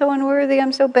 but I'm so unworthy,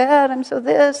 I'm so bad, I'm so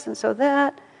this and so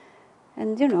that.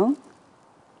 And,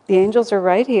 the angels are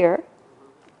right here,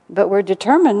 but we're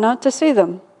determined not to see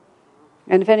them.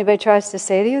 And if anybody tries to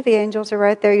say to you, the angels are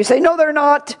right there, you say, no, they're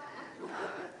not.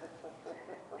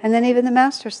 And then even the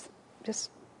masters just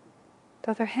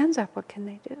throw their hands up. What can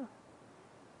they do?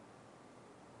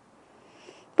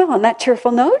 Well, on that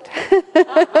cheerful note,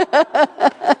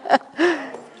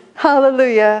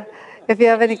 hallelujah. If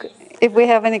we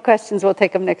have any questions, we'll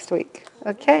take them next week.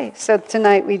 Okay, so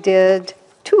tonight we did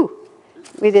 2.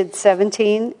 We did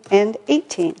 17 and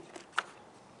 18.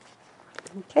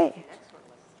 Okay.